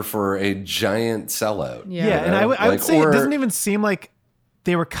cover for a giant sellout. And I would say it doesn't even seem like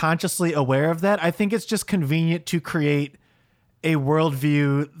they were consciously aware of that. I think it's just convenient to create a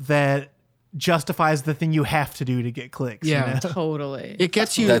worldview that justifies the thing you have to do to get clicks. Totally. It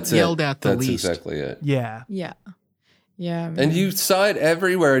gets you yelled at the least. That's exactly it. Yeah. Man. And you saw it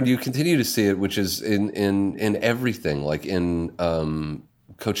everywhere, and you continue to see it, which is in everything, like in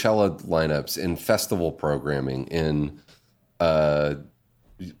Coachella lineups, in festival programming, in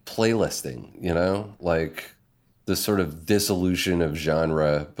playlisting, like the sort of dissolution of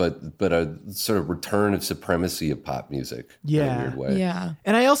genre, but a sort of return of supremacy of pop music in a weird way. Yeah.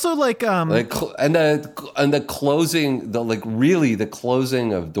 And I also like and the closing, the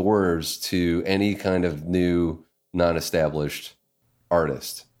closing of doors to any kind of new non-established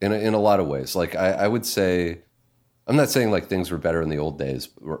artist in a lot of ways. Like I would say, I'm not saying like things were better in the old days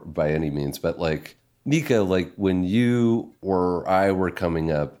by any means, but like Nika, like when you or I were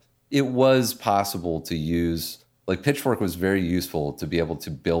coming up, it was possible to use, like Pitchfork was very useful to be able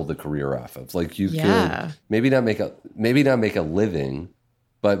to build a career off of. Like you could maybe not make a living,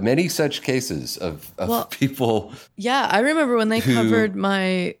 but many such cases of people. Yeah, I remember when they covered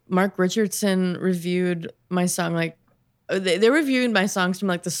Mark Richardson reviewed my song, like they reviewed my songs from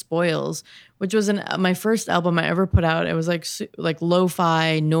like The Spoils, which was my first album I ever put out. It was like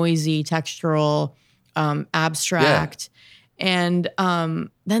lo-fi, noisy, textural, abstract. Yeah. And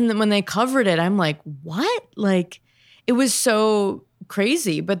then when they covered it, I'm like, what? Like it was so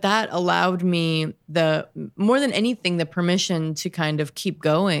crazy, but that allowed me more than anything, the permission to kind of keep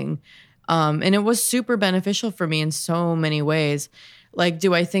going. And it was super beneficial for me in so many ways. Like,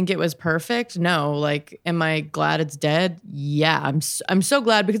 do I think it was perfect? No. Like, am I glad it's dead? Yeah, I'm so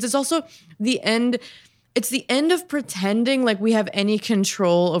glad, because it's also the end. It's the end of pretending like we have any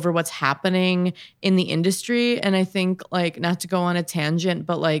control over what's happening in the industry. And I think, like, not to go on a tangent,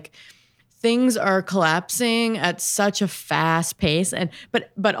 but like things are collapsing at such a fast pace,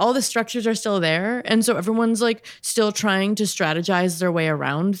 but all the structures are still there. And so everyone's like still trying to strategize their way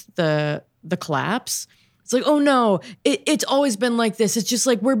around the collapse. It's like, oh no, it's always been like this. It's just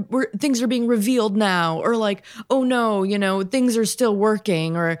like we're things are being revealed now, or like, oh no, things are still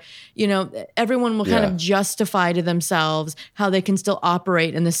working, or everyone will kind of justify to themselves how they can still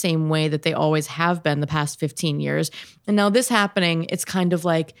operate in the same way that they always have been the past 15 years. And now this happening, it's kind of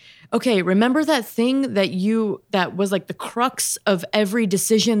like, okay, remember that thing that was like the crux of every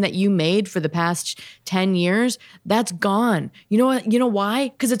decision that you made for the past 10 years? That's gone. You know what? You know why?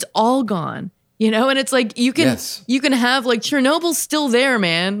 Because it's all gone. And it's like you can have like Chernobyl's still there,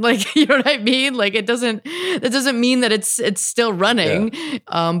 man. Like, you know what I mean? Like that doesn't mean that it's still running,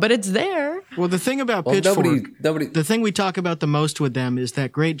 but it's there. Well, the thing about Pitchfork, the thing we talk about the most with them is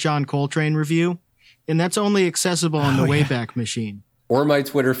that great John Coltrane review, and that's only accessible on the Wayback Machine. Or my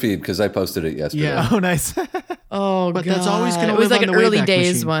Twitter feed, because I posted it yesterday. Yeah. Oh, nice. Oh, but God. That's always going to live live on the Wayback early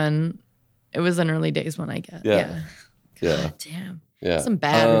days Machine. one. It was an early days one, I guess. Yeah. God damn. Yeah. Some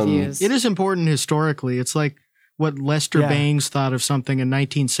bad reviews. It is important historically. It's like what Lester Bangs thought of something in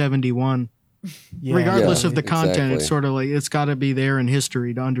 1971. Yeah. Regardless of the content, it's sort of like it's got to be there in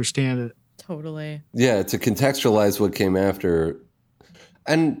history to understand it. Totally. Yeah, to contextualize what came after.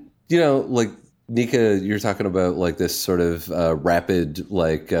 And, like Nika, you're talking about like this sort of rapid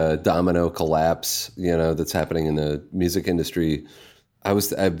like domino collapse, that's happening in the music industry.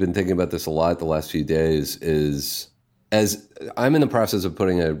 I've been thinking about this a lot the last few days, as I'm in the process of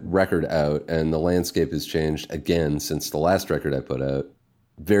putting a record out, and the landscape has changed again since the last record I put out,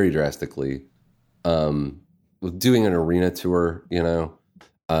 very drastically. With doing an arena tour,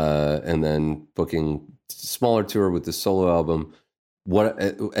 and then booking smaller tour with the solo album,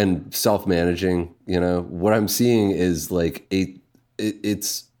 and self-managing, what I'm seeing is like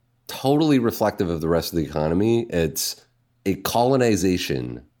it's totally reflective of the rest of the economy. It's a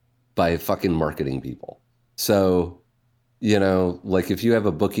colonization by fucking marketing people. So, like if you have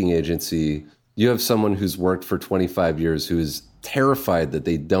a booking agency, you have someone who's worked for 25 years who is terrified that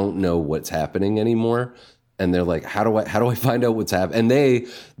they don't know what's happening anymore. And they're like, how do I find out what's happening? And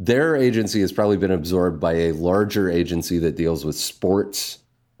their agency has probably been absorbed by a larger agency that deals with sports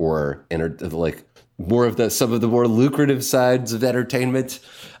or like more of some of the more lucrative sides of entertainment.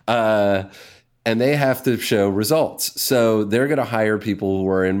 And they have to show results. So they're going to hire people who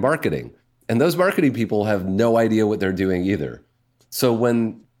are in marketing. And those marketing people have no idea what they're doing either. So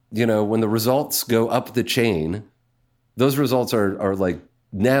when the results go up the chain, those results are like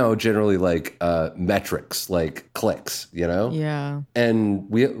now generally like metrics, like clicks, Yeah. And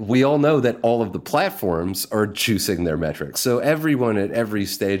we all know that all of the platforms are juicing their metrics. So everyone at every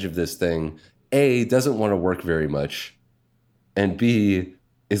stage of this thing, A, doesn't want to work very much, and B,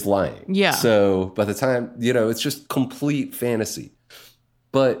 is lying. Yeah. So by the time, it's just complete fantasy.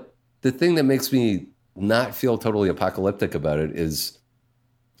 But the thing that makes me not feel totally apocalyptic about it is,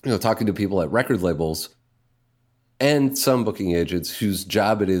 talking to people at record labels and some booking agents whose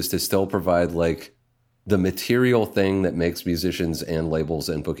job it is to still provide like the material thing that makes musicians and labels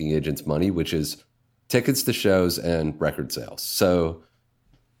and booking agents money, which is tickets to shows and record sales. So,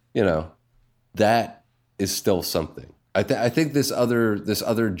 that is still something. I think this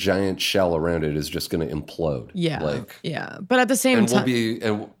other giant shell around it is just going to implode. Yeah. But at the same time,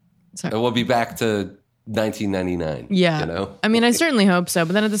 we'll be back to 1999. Yeah. I mean, I certainly hope so.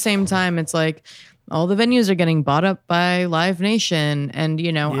 But then at the same time, it's like all the venues are getting bought up by Live Nation. And,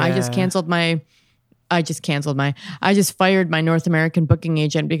 I just canceled my I just fired my North American booking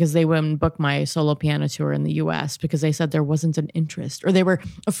agent because they wouldn't book my solo piano tour in the US because they said there wasn't an interest, or they were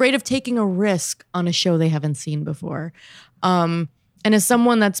afraid of taking a risk on a show they haven't seen before. And as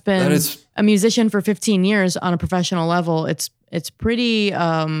someone that's been a musician for 15 years on a professional level, it's pretty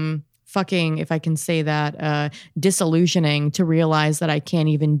fucking, if I can say that, disillusioning to realize that I can't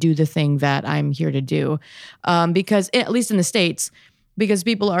even do the thing that I'm here to do. Because at least in the States, because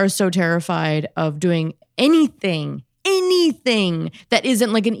people are so terrified of doing anything that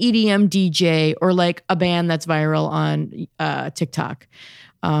isn't like an EDM DJ or like a band that's viral on TikTok.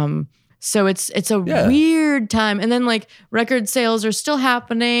 So it's a weird time. And then like record sales are still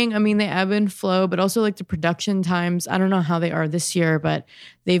happening. I mean, they ebb and flow, but also like the production times, I don't know how they are this year, but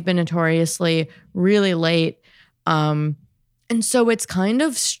they've been notoriously really late. And so it's kind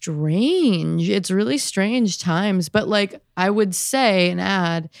of strange. It's really strange times, but like I would say and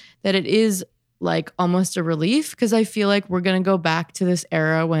add that it is like almost a relief, because I feel like we're going to go back to this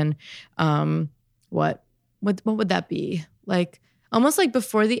era when what would that be? Like almost like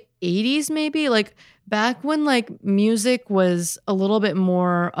before the 80s, maybe, like back when like music was a little bit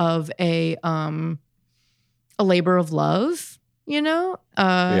more of a labor of love, you know?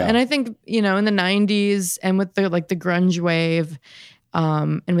 And I think, you know, in the 90s and with the like the grunge wave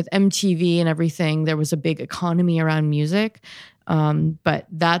and with MTV and everything, there was a big economy around music. But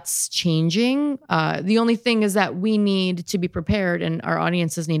that's changing. The only thing is that we need to be prepared, and our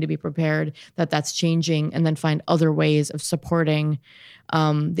audiences need to be prepared that that's changing, and then find other ways of supporting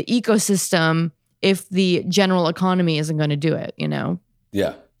the ecosystem if the general economy isn't going to do it, you know?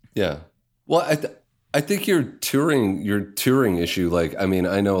 Yeah. Yeah. Well, I think your touring issue, like, I mean,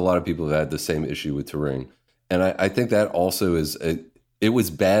 I know a lot of people have had the same issue with touring, and I think that also it was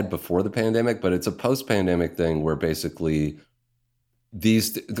bad before the pandemic, but it's a post-pandemic thing where basically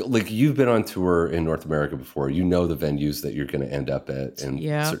these, like, you've been on tour in North America before, you know the venues that you're going to end up at in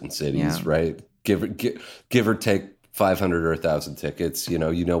certain cities, right? Give or take 500 or 1,000 tickets, you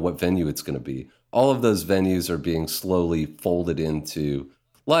know what venue it's going to be. All of those venues are being slowly folded into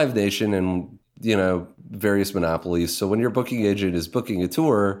Live Nation and, you know, various monopolies. So when your booking agent is booking a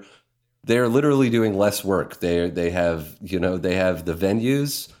tour, they're literally doing less work. They have the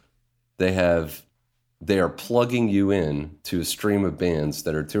venues, they are plugging you in to a stream of bands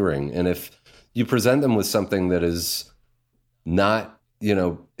that are touring. And if you present them with something that is not, you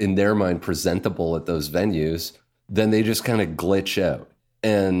know, in their mind presentable at those venues, then they just kind of glitch out.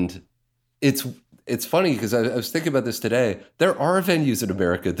 And it's funny because I was thinking about this today. There are venues in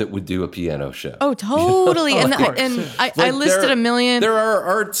America that would do a piano show. Oh, totally. You know? I listed a million. There are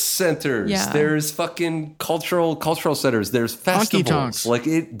arts centers. Yeah. There's fucking cultural centers. There's festivals. Like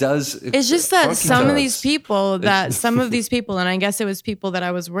it does. It's just that some of these people, and I guess it was people that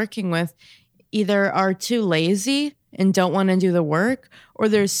I was working with, either are too lazy and don't want to do the work, or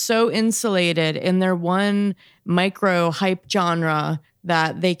they're so insulated in their one micro hype genre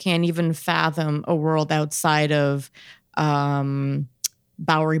that they can't even fathom a world outside of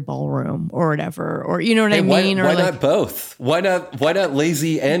Bowery Ballroom or whatever, or you know what I mean? Why not both? Why not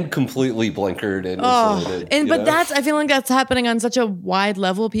lazy and completely blinkered and insulated? But I feel like that's happening on such a wide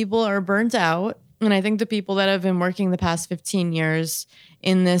level. People are burnt out. And I think the people that have been working the past 15 years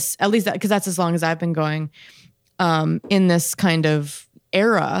in this, at least because that's as long as I've been going, in this kind of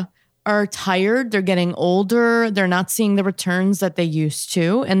era, are tired. They're getting older. They're not seeing the returns that they used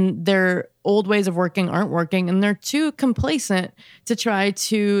to. And their old ways of working aren't working. And they're too complacent to try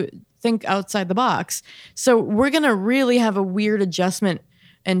to think outside the box. So we're going to really have a weird adjustment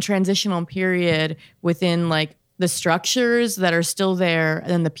and transitional period within like the structures that are still there and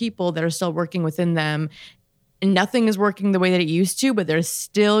then the people that are still working within them. And nothing is working the way that it used to, but they're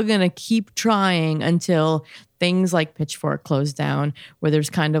still going to keep trying until things like Pitchfork close down, where there's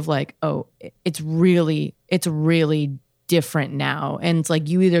kind of like, oh, it's really different now. And it's like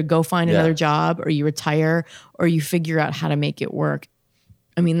you either go find another job or you retire or you figure out how to make it work.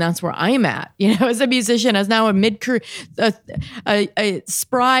 I mean, that's where I'm at, you know, as a musician, as now a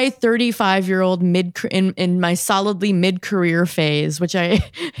spry 35-year-old in my solidly mid-career phase, which I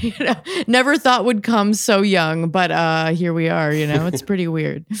never thought would come so young, but here we are, you know, it's pretty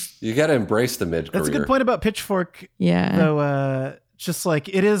weird. You got to embrace the mid-career. That's a good point about Pitchfork. Yeah. Though, just like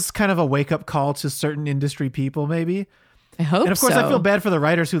it is kind of a wake-up call to certain industry people, maybe. I hope so. And of course, I feel bad for the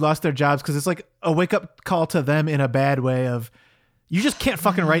writers who lost their jobs because it's like a wake-up call to them in a bad way of, you just can't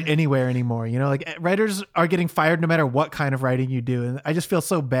fucking write anywhere anymore. You know, like writers are getting fired no matter what kind of writing you do. And I just feel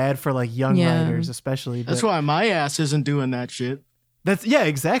so bad for like young writers, especially. That's why my ass isn't doing that shit.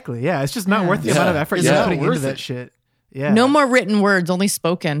 Exactly. Yeah. It's just not worth the amount of effort you're putting into that shit. Yeah. No more written words, only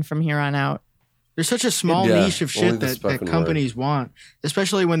spoken from here on out. There's such a small niche of shit that companies want,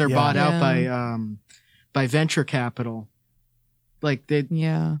 especially when they're bought out by venture capital. Like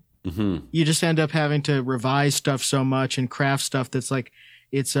you just end up having to revise stuff so much and craft stuff that's like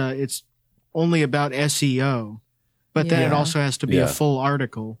it's only about SEO, but then it also has to be a full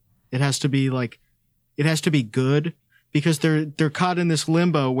article. It has to be good, because they're caught in this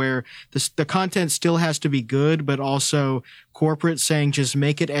limbo where the content still has to be good, but also corporate saying just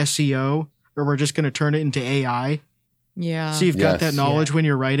make it SEO or we're just going to turn it into AI. Yeah. So you've got that knowledge when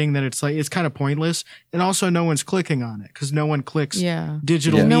you're writing that it's like it's kind of pointless, and also no one's clicking on it because no one clicks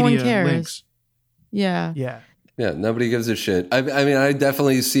digital media no one cares. links. Yeah. Yeah, nobody gives a shit. I mean, I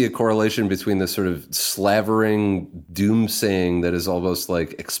definitely see a correlation between this sort of slavering doomsaying that is almost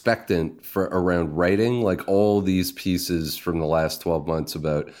like expectant for around writing, like all these pieces from the last 12 months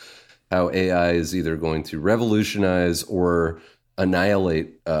about how AI is either going to revolutionize or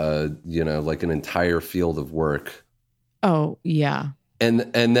annihilate, like an entire field of work. Oh, yeah.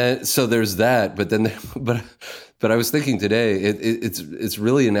 And then so there's that, but I was thinking today, it's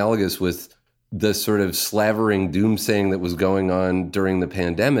really analogous with the sort of slavering doomsaying that was going on during the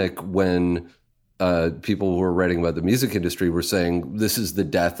pandemic when people who were writing about the music industry were saying this is the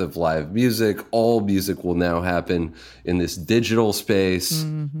death of live music. All music will now happen in this digital space.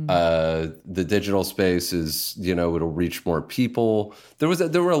 Mm-hmm. The digital space is, it'll reach more people. There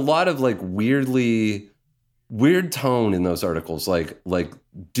were a lot of like weird tone in those articles, like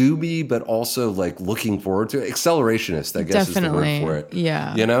doomy, but also like looking forward to it. Accelerationist, I guess Definitely. Is the word for it.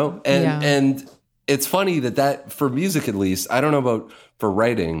 Yeah. And it's funny that for music, at least, I don't know about for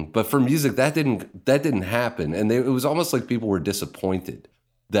writing, but for music, that didn't happen. And it was almost like people were disappointed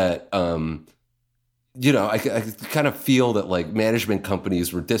that, I kind of feel that like management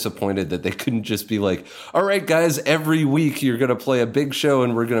companies were disappointed that they couldn't just be like, all right, guys, every week you're going to play a big show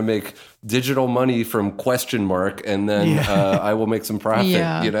and we're going to make digital money from ? And then I will make some profit,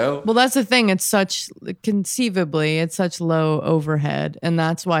 Well, that's the thing. It's such low overhead. And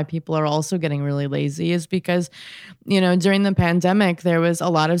that's why people are also getting really lazy, is because, during the pandemic, there was a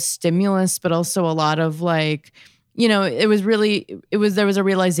lot of stimulus, but also a lot of like, there was a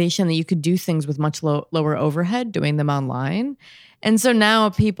realization that you could do things with much lower overhead doing them online. And so now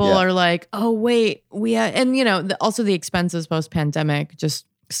people are like, oh, wait, also the expenses post-pandemic just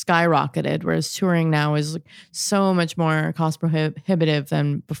skyrocketed, whereas touring now is like so much more cost prohibitive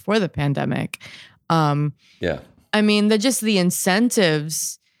than before the pandemic. I mean, the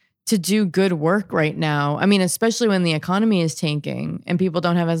incentives to do good work right now, I mean, especially when the economy is tanking and people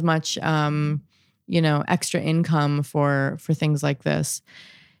don't have as much extra income for things like this.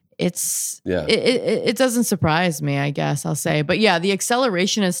 It doesn't surprise me, I guess I'll say. But yeah, the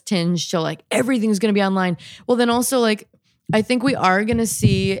accelerationist tinge to like everything's going to be online. Well, then also like I think we are going to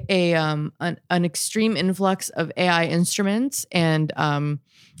see an extreme influx of AI instruments, and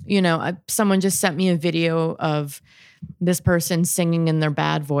someone just sent me a video of this person singing in their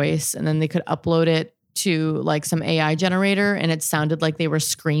bad voice, and then they could upload it to like some AI generator, and it sounded like they were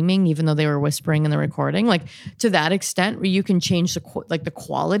screaming even though they were whispering in the recording, like to that extent where you can change the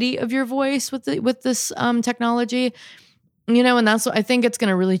quality of your voice with this technology, and that's what I think it's going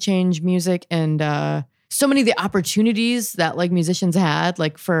to really change music. And so many of the opportunities that like musicians had,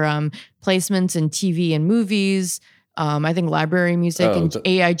 like for placements in TV and movies, I think library music and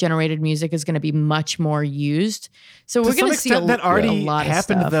AI generated music is going to be much more used. So we're going to see that already a lot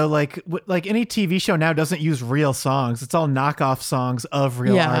happened of stuff. though. Like any TV show now doesn't use real songs. It's all knockoff songs of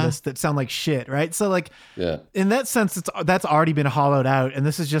real artists that sound like shit, right? So like in that sense, that's already been hollowed out, and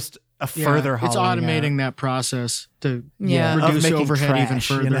this is just a further hollowing It's automating that process to reduce overhead even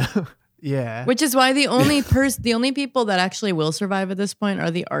further. Yeah. Which is why the only people that actually will survive at this point are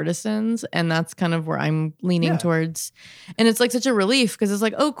the artisans. And that's kind of where I'm leaning towards. And it's like such a relief, because it's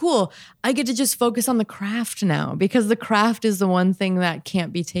like, oh, cool. I get to just focus on the craft now, because the craft is the one thing that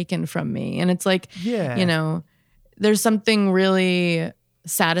can't be taken from me. And it's like, there's something really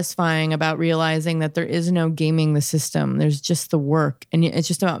satisfying about realizing that there is no gaming the system. There's just the work. And it's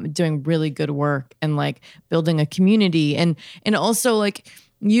just about doing really good work and like building a community, and also like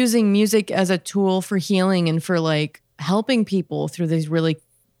using music as a tool for healing and for like helping people through these really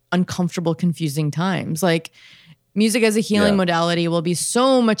uncomfortable, confusing times. Like music as a healing modality will be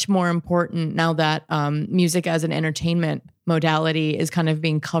so much more important now that music as an entertainment modality is kind of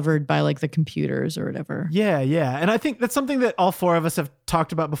being covered by like the computers or whatever. Yeah. And I think that's something that all four of us have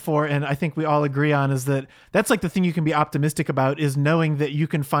talked about before, and I think we all agree on, is that that's like the thing you can be optimistic about, is knowing that you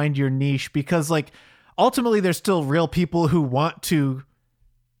can find your niche, because like ultimately there's still real people who want to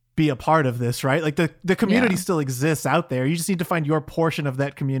be a part of this, right? Like the community still exists out there. You just need to find your portion of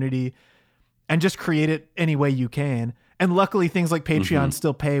that community and just create it any way you can. And luckily things like Patreon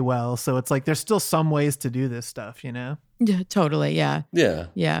still pay well. So it's like, there's still some ways to do this stuff, you know? Yeah, totally. Yeah. Yeah.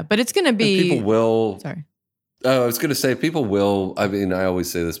 Yeah. But it's going to be. And people will. Sorry. Oh, I was going to say people will. I mean, I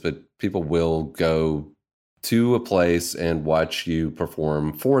always say this, but people will go to a place and watch you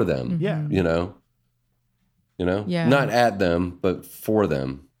perform for them. Yeah. You know? Yeah. Not at them, but for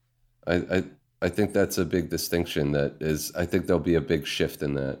them. I think that's a big distinction I think there'll be a big shift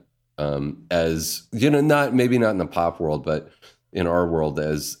in that. As you know, maybe not in the pop world, but in our world,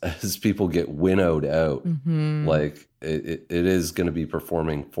 as people get winnowed out, like it is going to be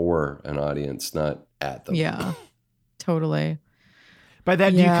performing for an audience, not at them. Yeah, totally. By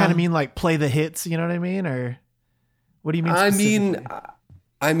that, do you kind of mean like play the hits? You know what I mean, or what do you mean?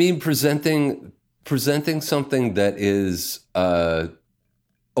 I mean presenting something that is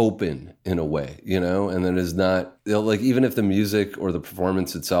open in a way, you know, and that is not like, even if the music or the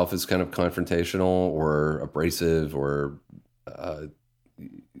performance itself is kind of confrontational or abrasive or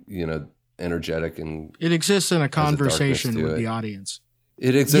energetic, and it exists in a conversation with the audience.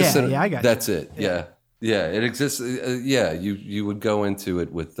 It exists. I got that's you. it. Yeah. It exists. You would go into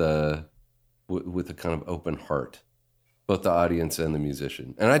it with a kind of open heart, both the audience and the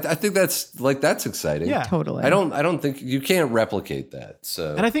musician. And I think that's exciting. Yeah, totally. I don't think you can't replicate that.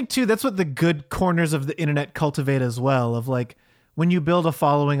 So, and I think too, that's what the good corners of the internet cultivate as well. Of like, when you build a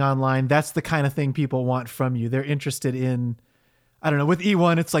following online, that's the kind of thing people want from you. They're interested in, I don't know, with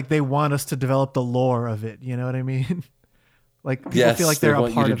E1, it's like they want us to develop the lore of it. You know what I mean? Like people feel like they're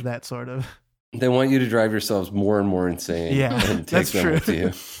a part of that sort of. They want you to drive yourselves more and more insane. Yeah, and take that's them true. with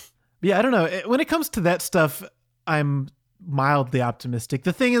you. Yeah, I don't know. When it comes to that stuff, I'm mildly optimistic.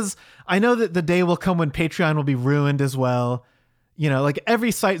 The thing is, I know that the day will come when Patreon will be ruined as well. You know, like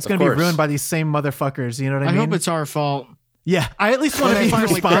every site's going to be ruined by these same motherfuckers. You know what I mean? I hope it's our fault. Yeah, I at least want to be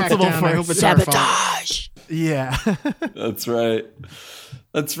responsible for I hope it's sabotage. Yeah. That's right.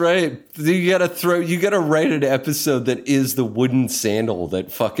 That's right. You gotta write an episode that is the wooden sandal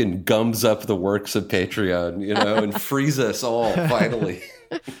that fucking gums up the works of Patreon, you know, and frees us all finally.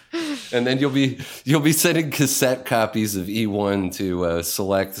 And then you'll be sending cassette copies of E1 to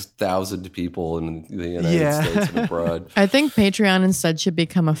select 1,000 people in the United States and abroad. I think Patreon instead should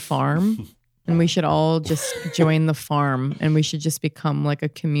become a farm. And we should all just join the farm, and we should just become like a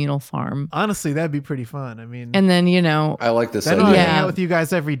communal farm. Honestly, that'd be pretty fun. I mean, and then, you know, I like this idea. idea. Hang out with you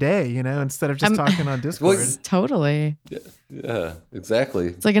guys every day, you know, instead of just talking on Discord. Totally. Yeah, exactly.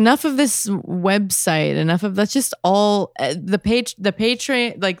 It's like, enough of this website, enough of that's just all the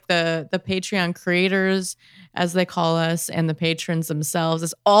Patreon, like the Patreon creators, as they call us, and the patrons themselves.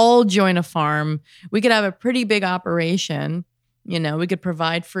 Let's all join a farm. We could have a pretty big operation. You know, we could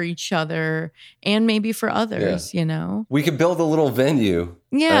provide for each other and maybe for others, you know. We could build a little venue.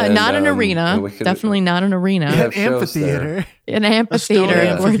 Yeah, not an arena. Definitely not an arena. An amphitheater. An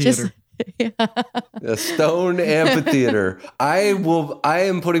amphitheater. We're just a stone amphitheater. I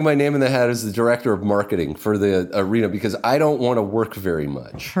am putting my name in the hat as the director of marketing for the arena because I don't want to work very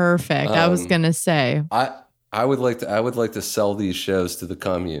much. Perfect. I was gonna say. I would like to sell these shows to the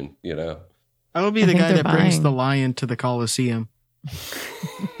commune, you know. I will be the guy that brings the lion to the Coliseum.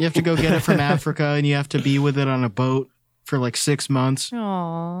 You have to go get it from Africa, and you have to be with it on a boat for like 6 months.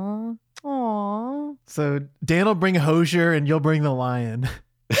 Aww. So Dan will bring Hosier, and you'll bring the lion.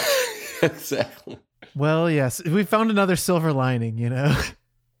 Exactly. Well, yes, we found another silver lining, you know.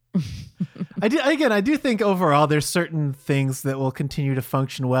 I do think overall there's certain things that will continue to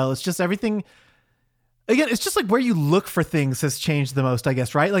function well. It's just everything. Again, it's just like where you look for things has changed the most, I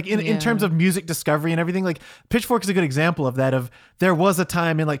guess, right? Like in terms of music discovery and everything, like Pitchfork is a good example of that. Of there was a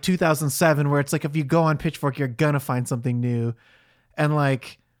time in like 2007 where it's like, if you go on Pitchfork, you're going to find something new. And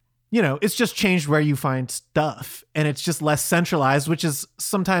like, you know, it's just changed where you find stuff, and it's just less centralized, which is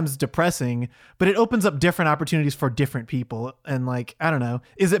sometimes depressing, but it opens up different opportunities for different people. And like, I don't know,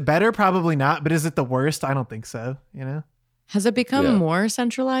 is it better? Probably not, but is it the worst? I don't think so. You know, has it become more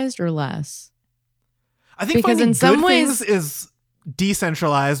centralized or less? I think because in some ways is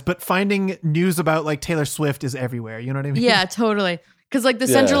decentralized, but finding news about like Taylor Swift is everywhere. You know what I mean? Yeah, totally. Because like the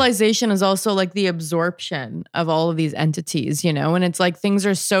centralization is also like the absorption of all of these entities, you know, and it's like things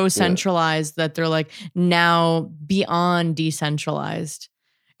are so centralized that they're like now beyond decentralized.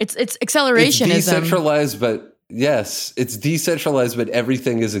 It's accelerationism. It's decentralized, but yes, it's decentralized, but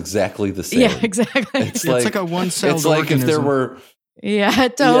everything is exactly the same. Yeah, exactly. It's like a one-celled organism. Like if there were. Yeah,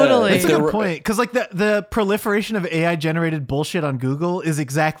 totally. That's a good point. Because like the proliferation of AI generated bullshit on Google is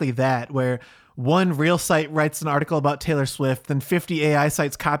exactly that, where one real site writes an article about Taylor Swift, then 50 AI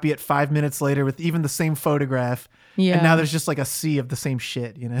sites copy it 5 minutes later with even the same photograph. Yeah. And now there's just like a sea of the same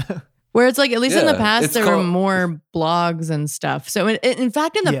shit, you know? Where it's like, at least in the Yeah, past, it's there were called- more blogs and stuff. So in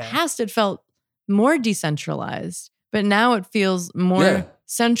fact, in the past, it felt more decentralized, but now it feels more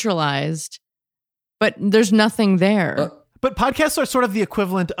centralized, but there's nothing there. But podcasts are sort of the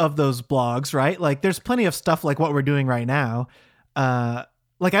equivalent of those blogs, right? Like there's plenty of stuff like what we're doing right now.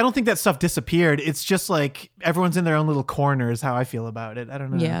 Like, I don't think that stuff disappeared. It's just like everyone's in their own little corner is how I feel about it. I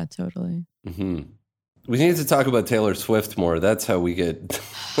don't know. Yeah, totally. Mm-hmm. We need to talk about Taylor Swift more. That's how we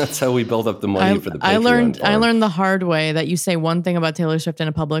build up the money for the Patreon I learned the hard way that you say one thing about Taylor Swift in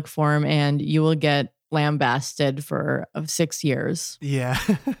a public forum and you will get lambasted for 6 years. Yeah.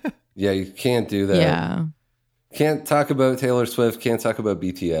 Yeah, you can't do that. Yeah. Can't talk about Taylor Swift, can't talk about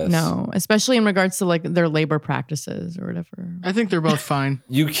BTS. No, especially in regards to like their labor practices or whatever. I think they're both fine.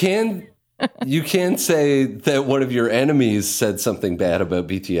 You can say that one of your enemies said something bad about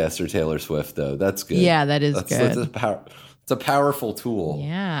BTS or Taylor Swift, though. That's good. Yeah, that is good. It's a powerful tool.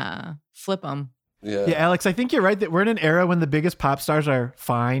 Yeah. Flip them. Yeah. Yeah, Alex, I think you're right that we're in an era when the biggest pop stars are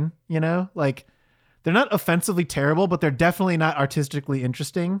fine, you know? Like, they're not offensively terrible, but they're definitely not artistically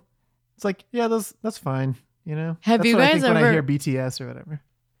interesting. It's like, yeah, that's fine, you know? Have you guys when I ever hear BTS or whatever.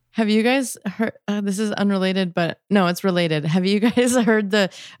 Have you guys heard? This is unrelated, but no, it's related. Have you guys heard the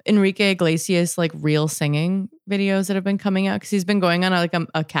Enrique Iglesias like real singing videos that have been coming out? Because he's been going on like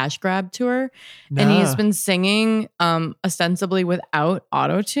a cash grab tour, and he's been singing ostensibly without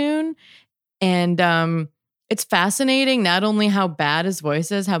autotune, and it's fascinating not only how bad his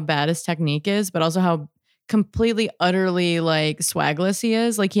voice is, how bad his technique is, but also how completely, utterly like swagless he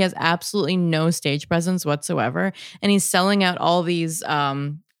is. Like he has absolutely no stage presence whatsoever, and he's selling out all these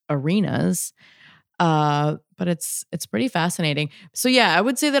arenas, but it's pretty fascinating. So yeah, I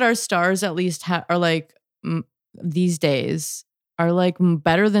would say that our stars at least are like these days are like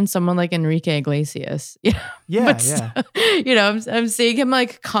better than someone like Enrique Iglesias. Yeah. You know, I'm seeing him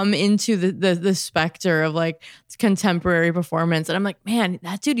like come into the specter of like contemporary performance, and I'm like, man,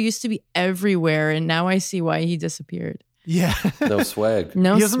 that dude used to be everywhere, and now I see why he disappeared. Yeah. No swag.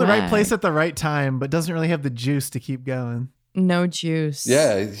 No, he was swag. in the right place at the right time, but doesn't really have the juice to keep going. No juice.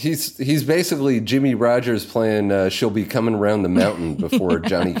 Yeah, he's basically Jimmy Rogers playing She'll Be Coming Around the Mountain before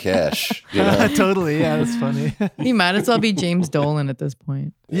Johnny Cash. You know? Totally, yeah, that's funny. He might as well be James Dolan at this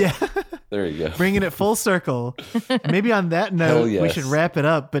point. Yeah. There you go. Bringing it full circle. Maybe on that note, we should wrap it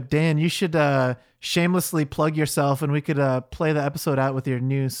up. But Dan, you should shamelessly plug yourself, and we could play the episode out with your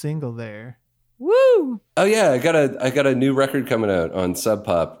new single there. Woo! Oh yeah, I got a new record coming out on Sub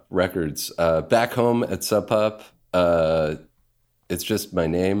Pop Records. Back Home at Sub Pop. It's just my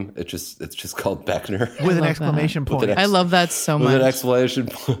name. It's just called Beckner with an exclamation point. I love that so much. With an exclamation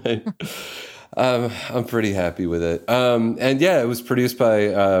point. I'm pretty happy with it. And yeah, it was produced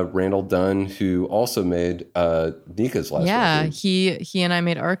by Randall Dunn, who also made Nika's last record. He and I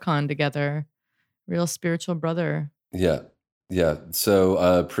made Archon together. Real spiritual brother. Yeah.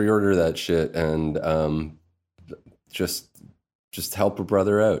 So pre-order that shit and just help a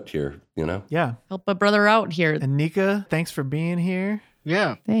brother out here, you know? Yeah. Help a brother out here. And Nika, thanks for being here.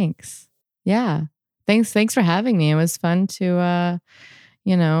 Yeah. Thanks. Yeah. Thanks for having me. It was fun to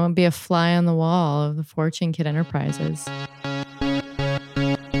be a fly on the wall of the Fortune Kid Enterprises.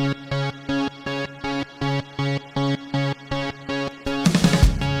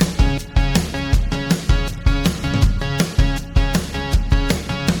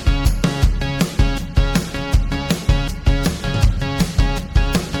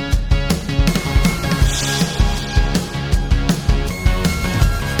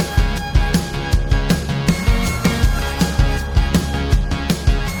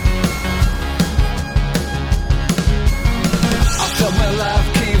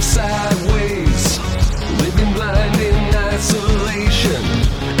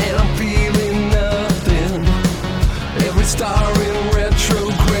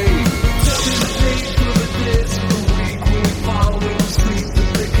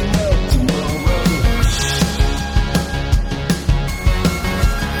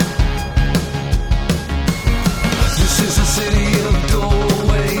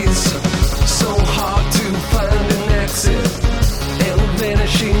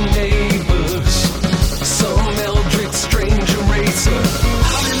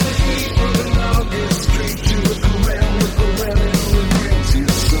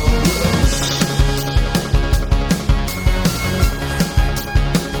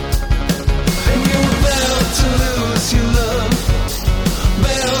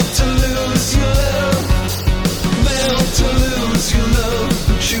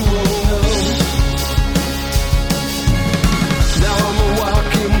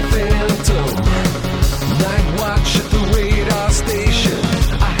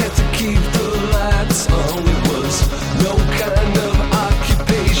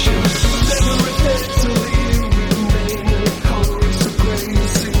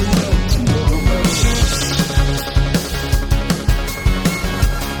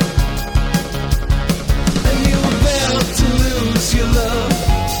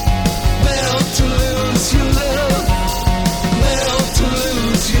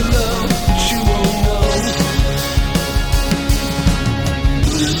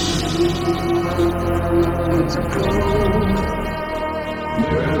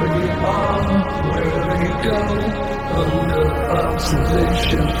 Wherever you are, wherever you go, under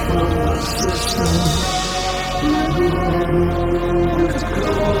observation from the system. Let's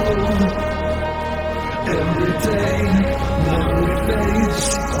go. Every day, memory fades,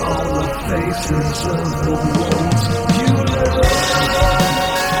 all the faces of the ones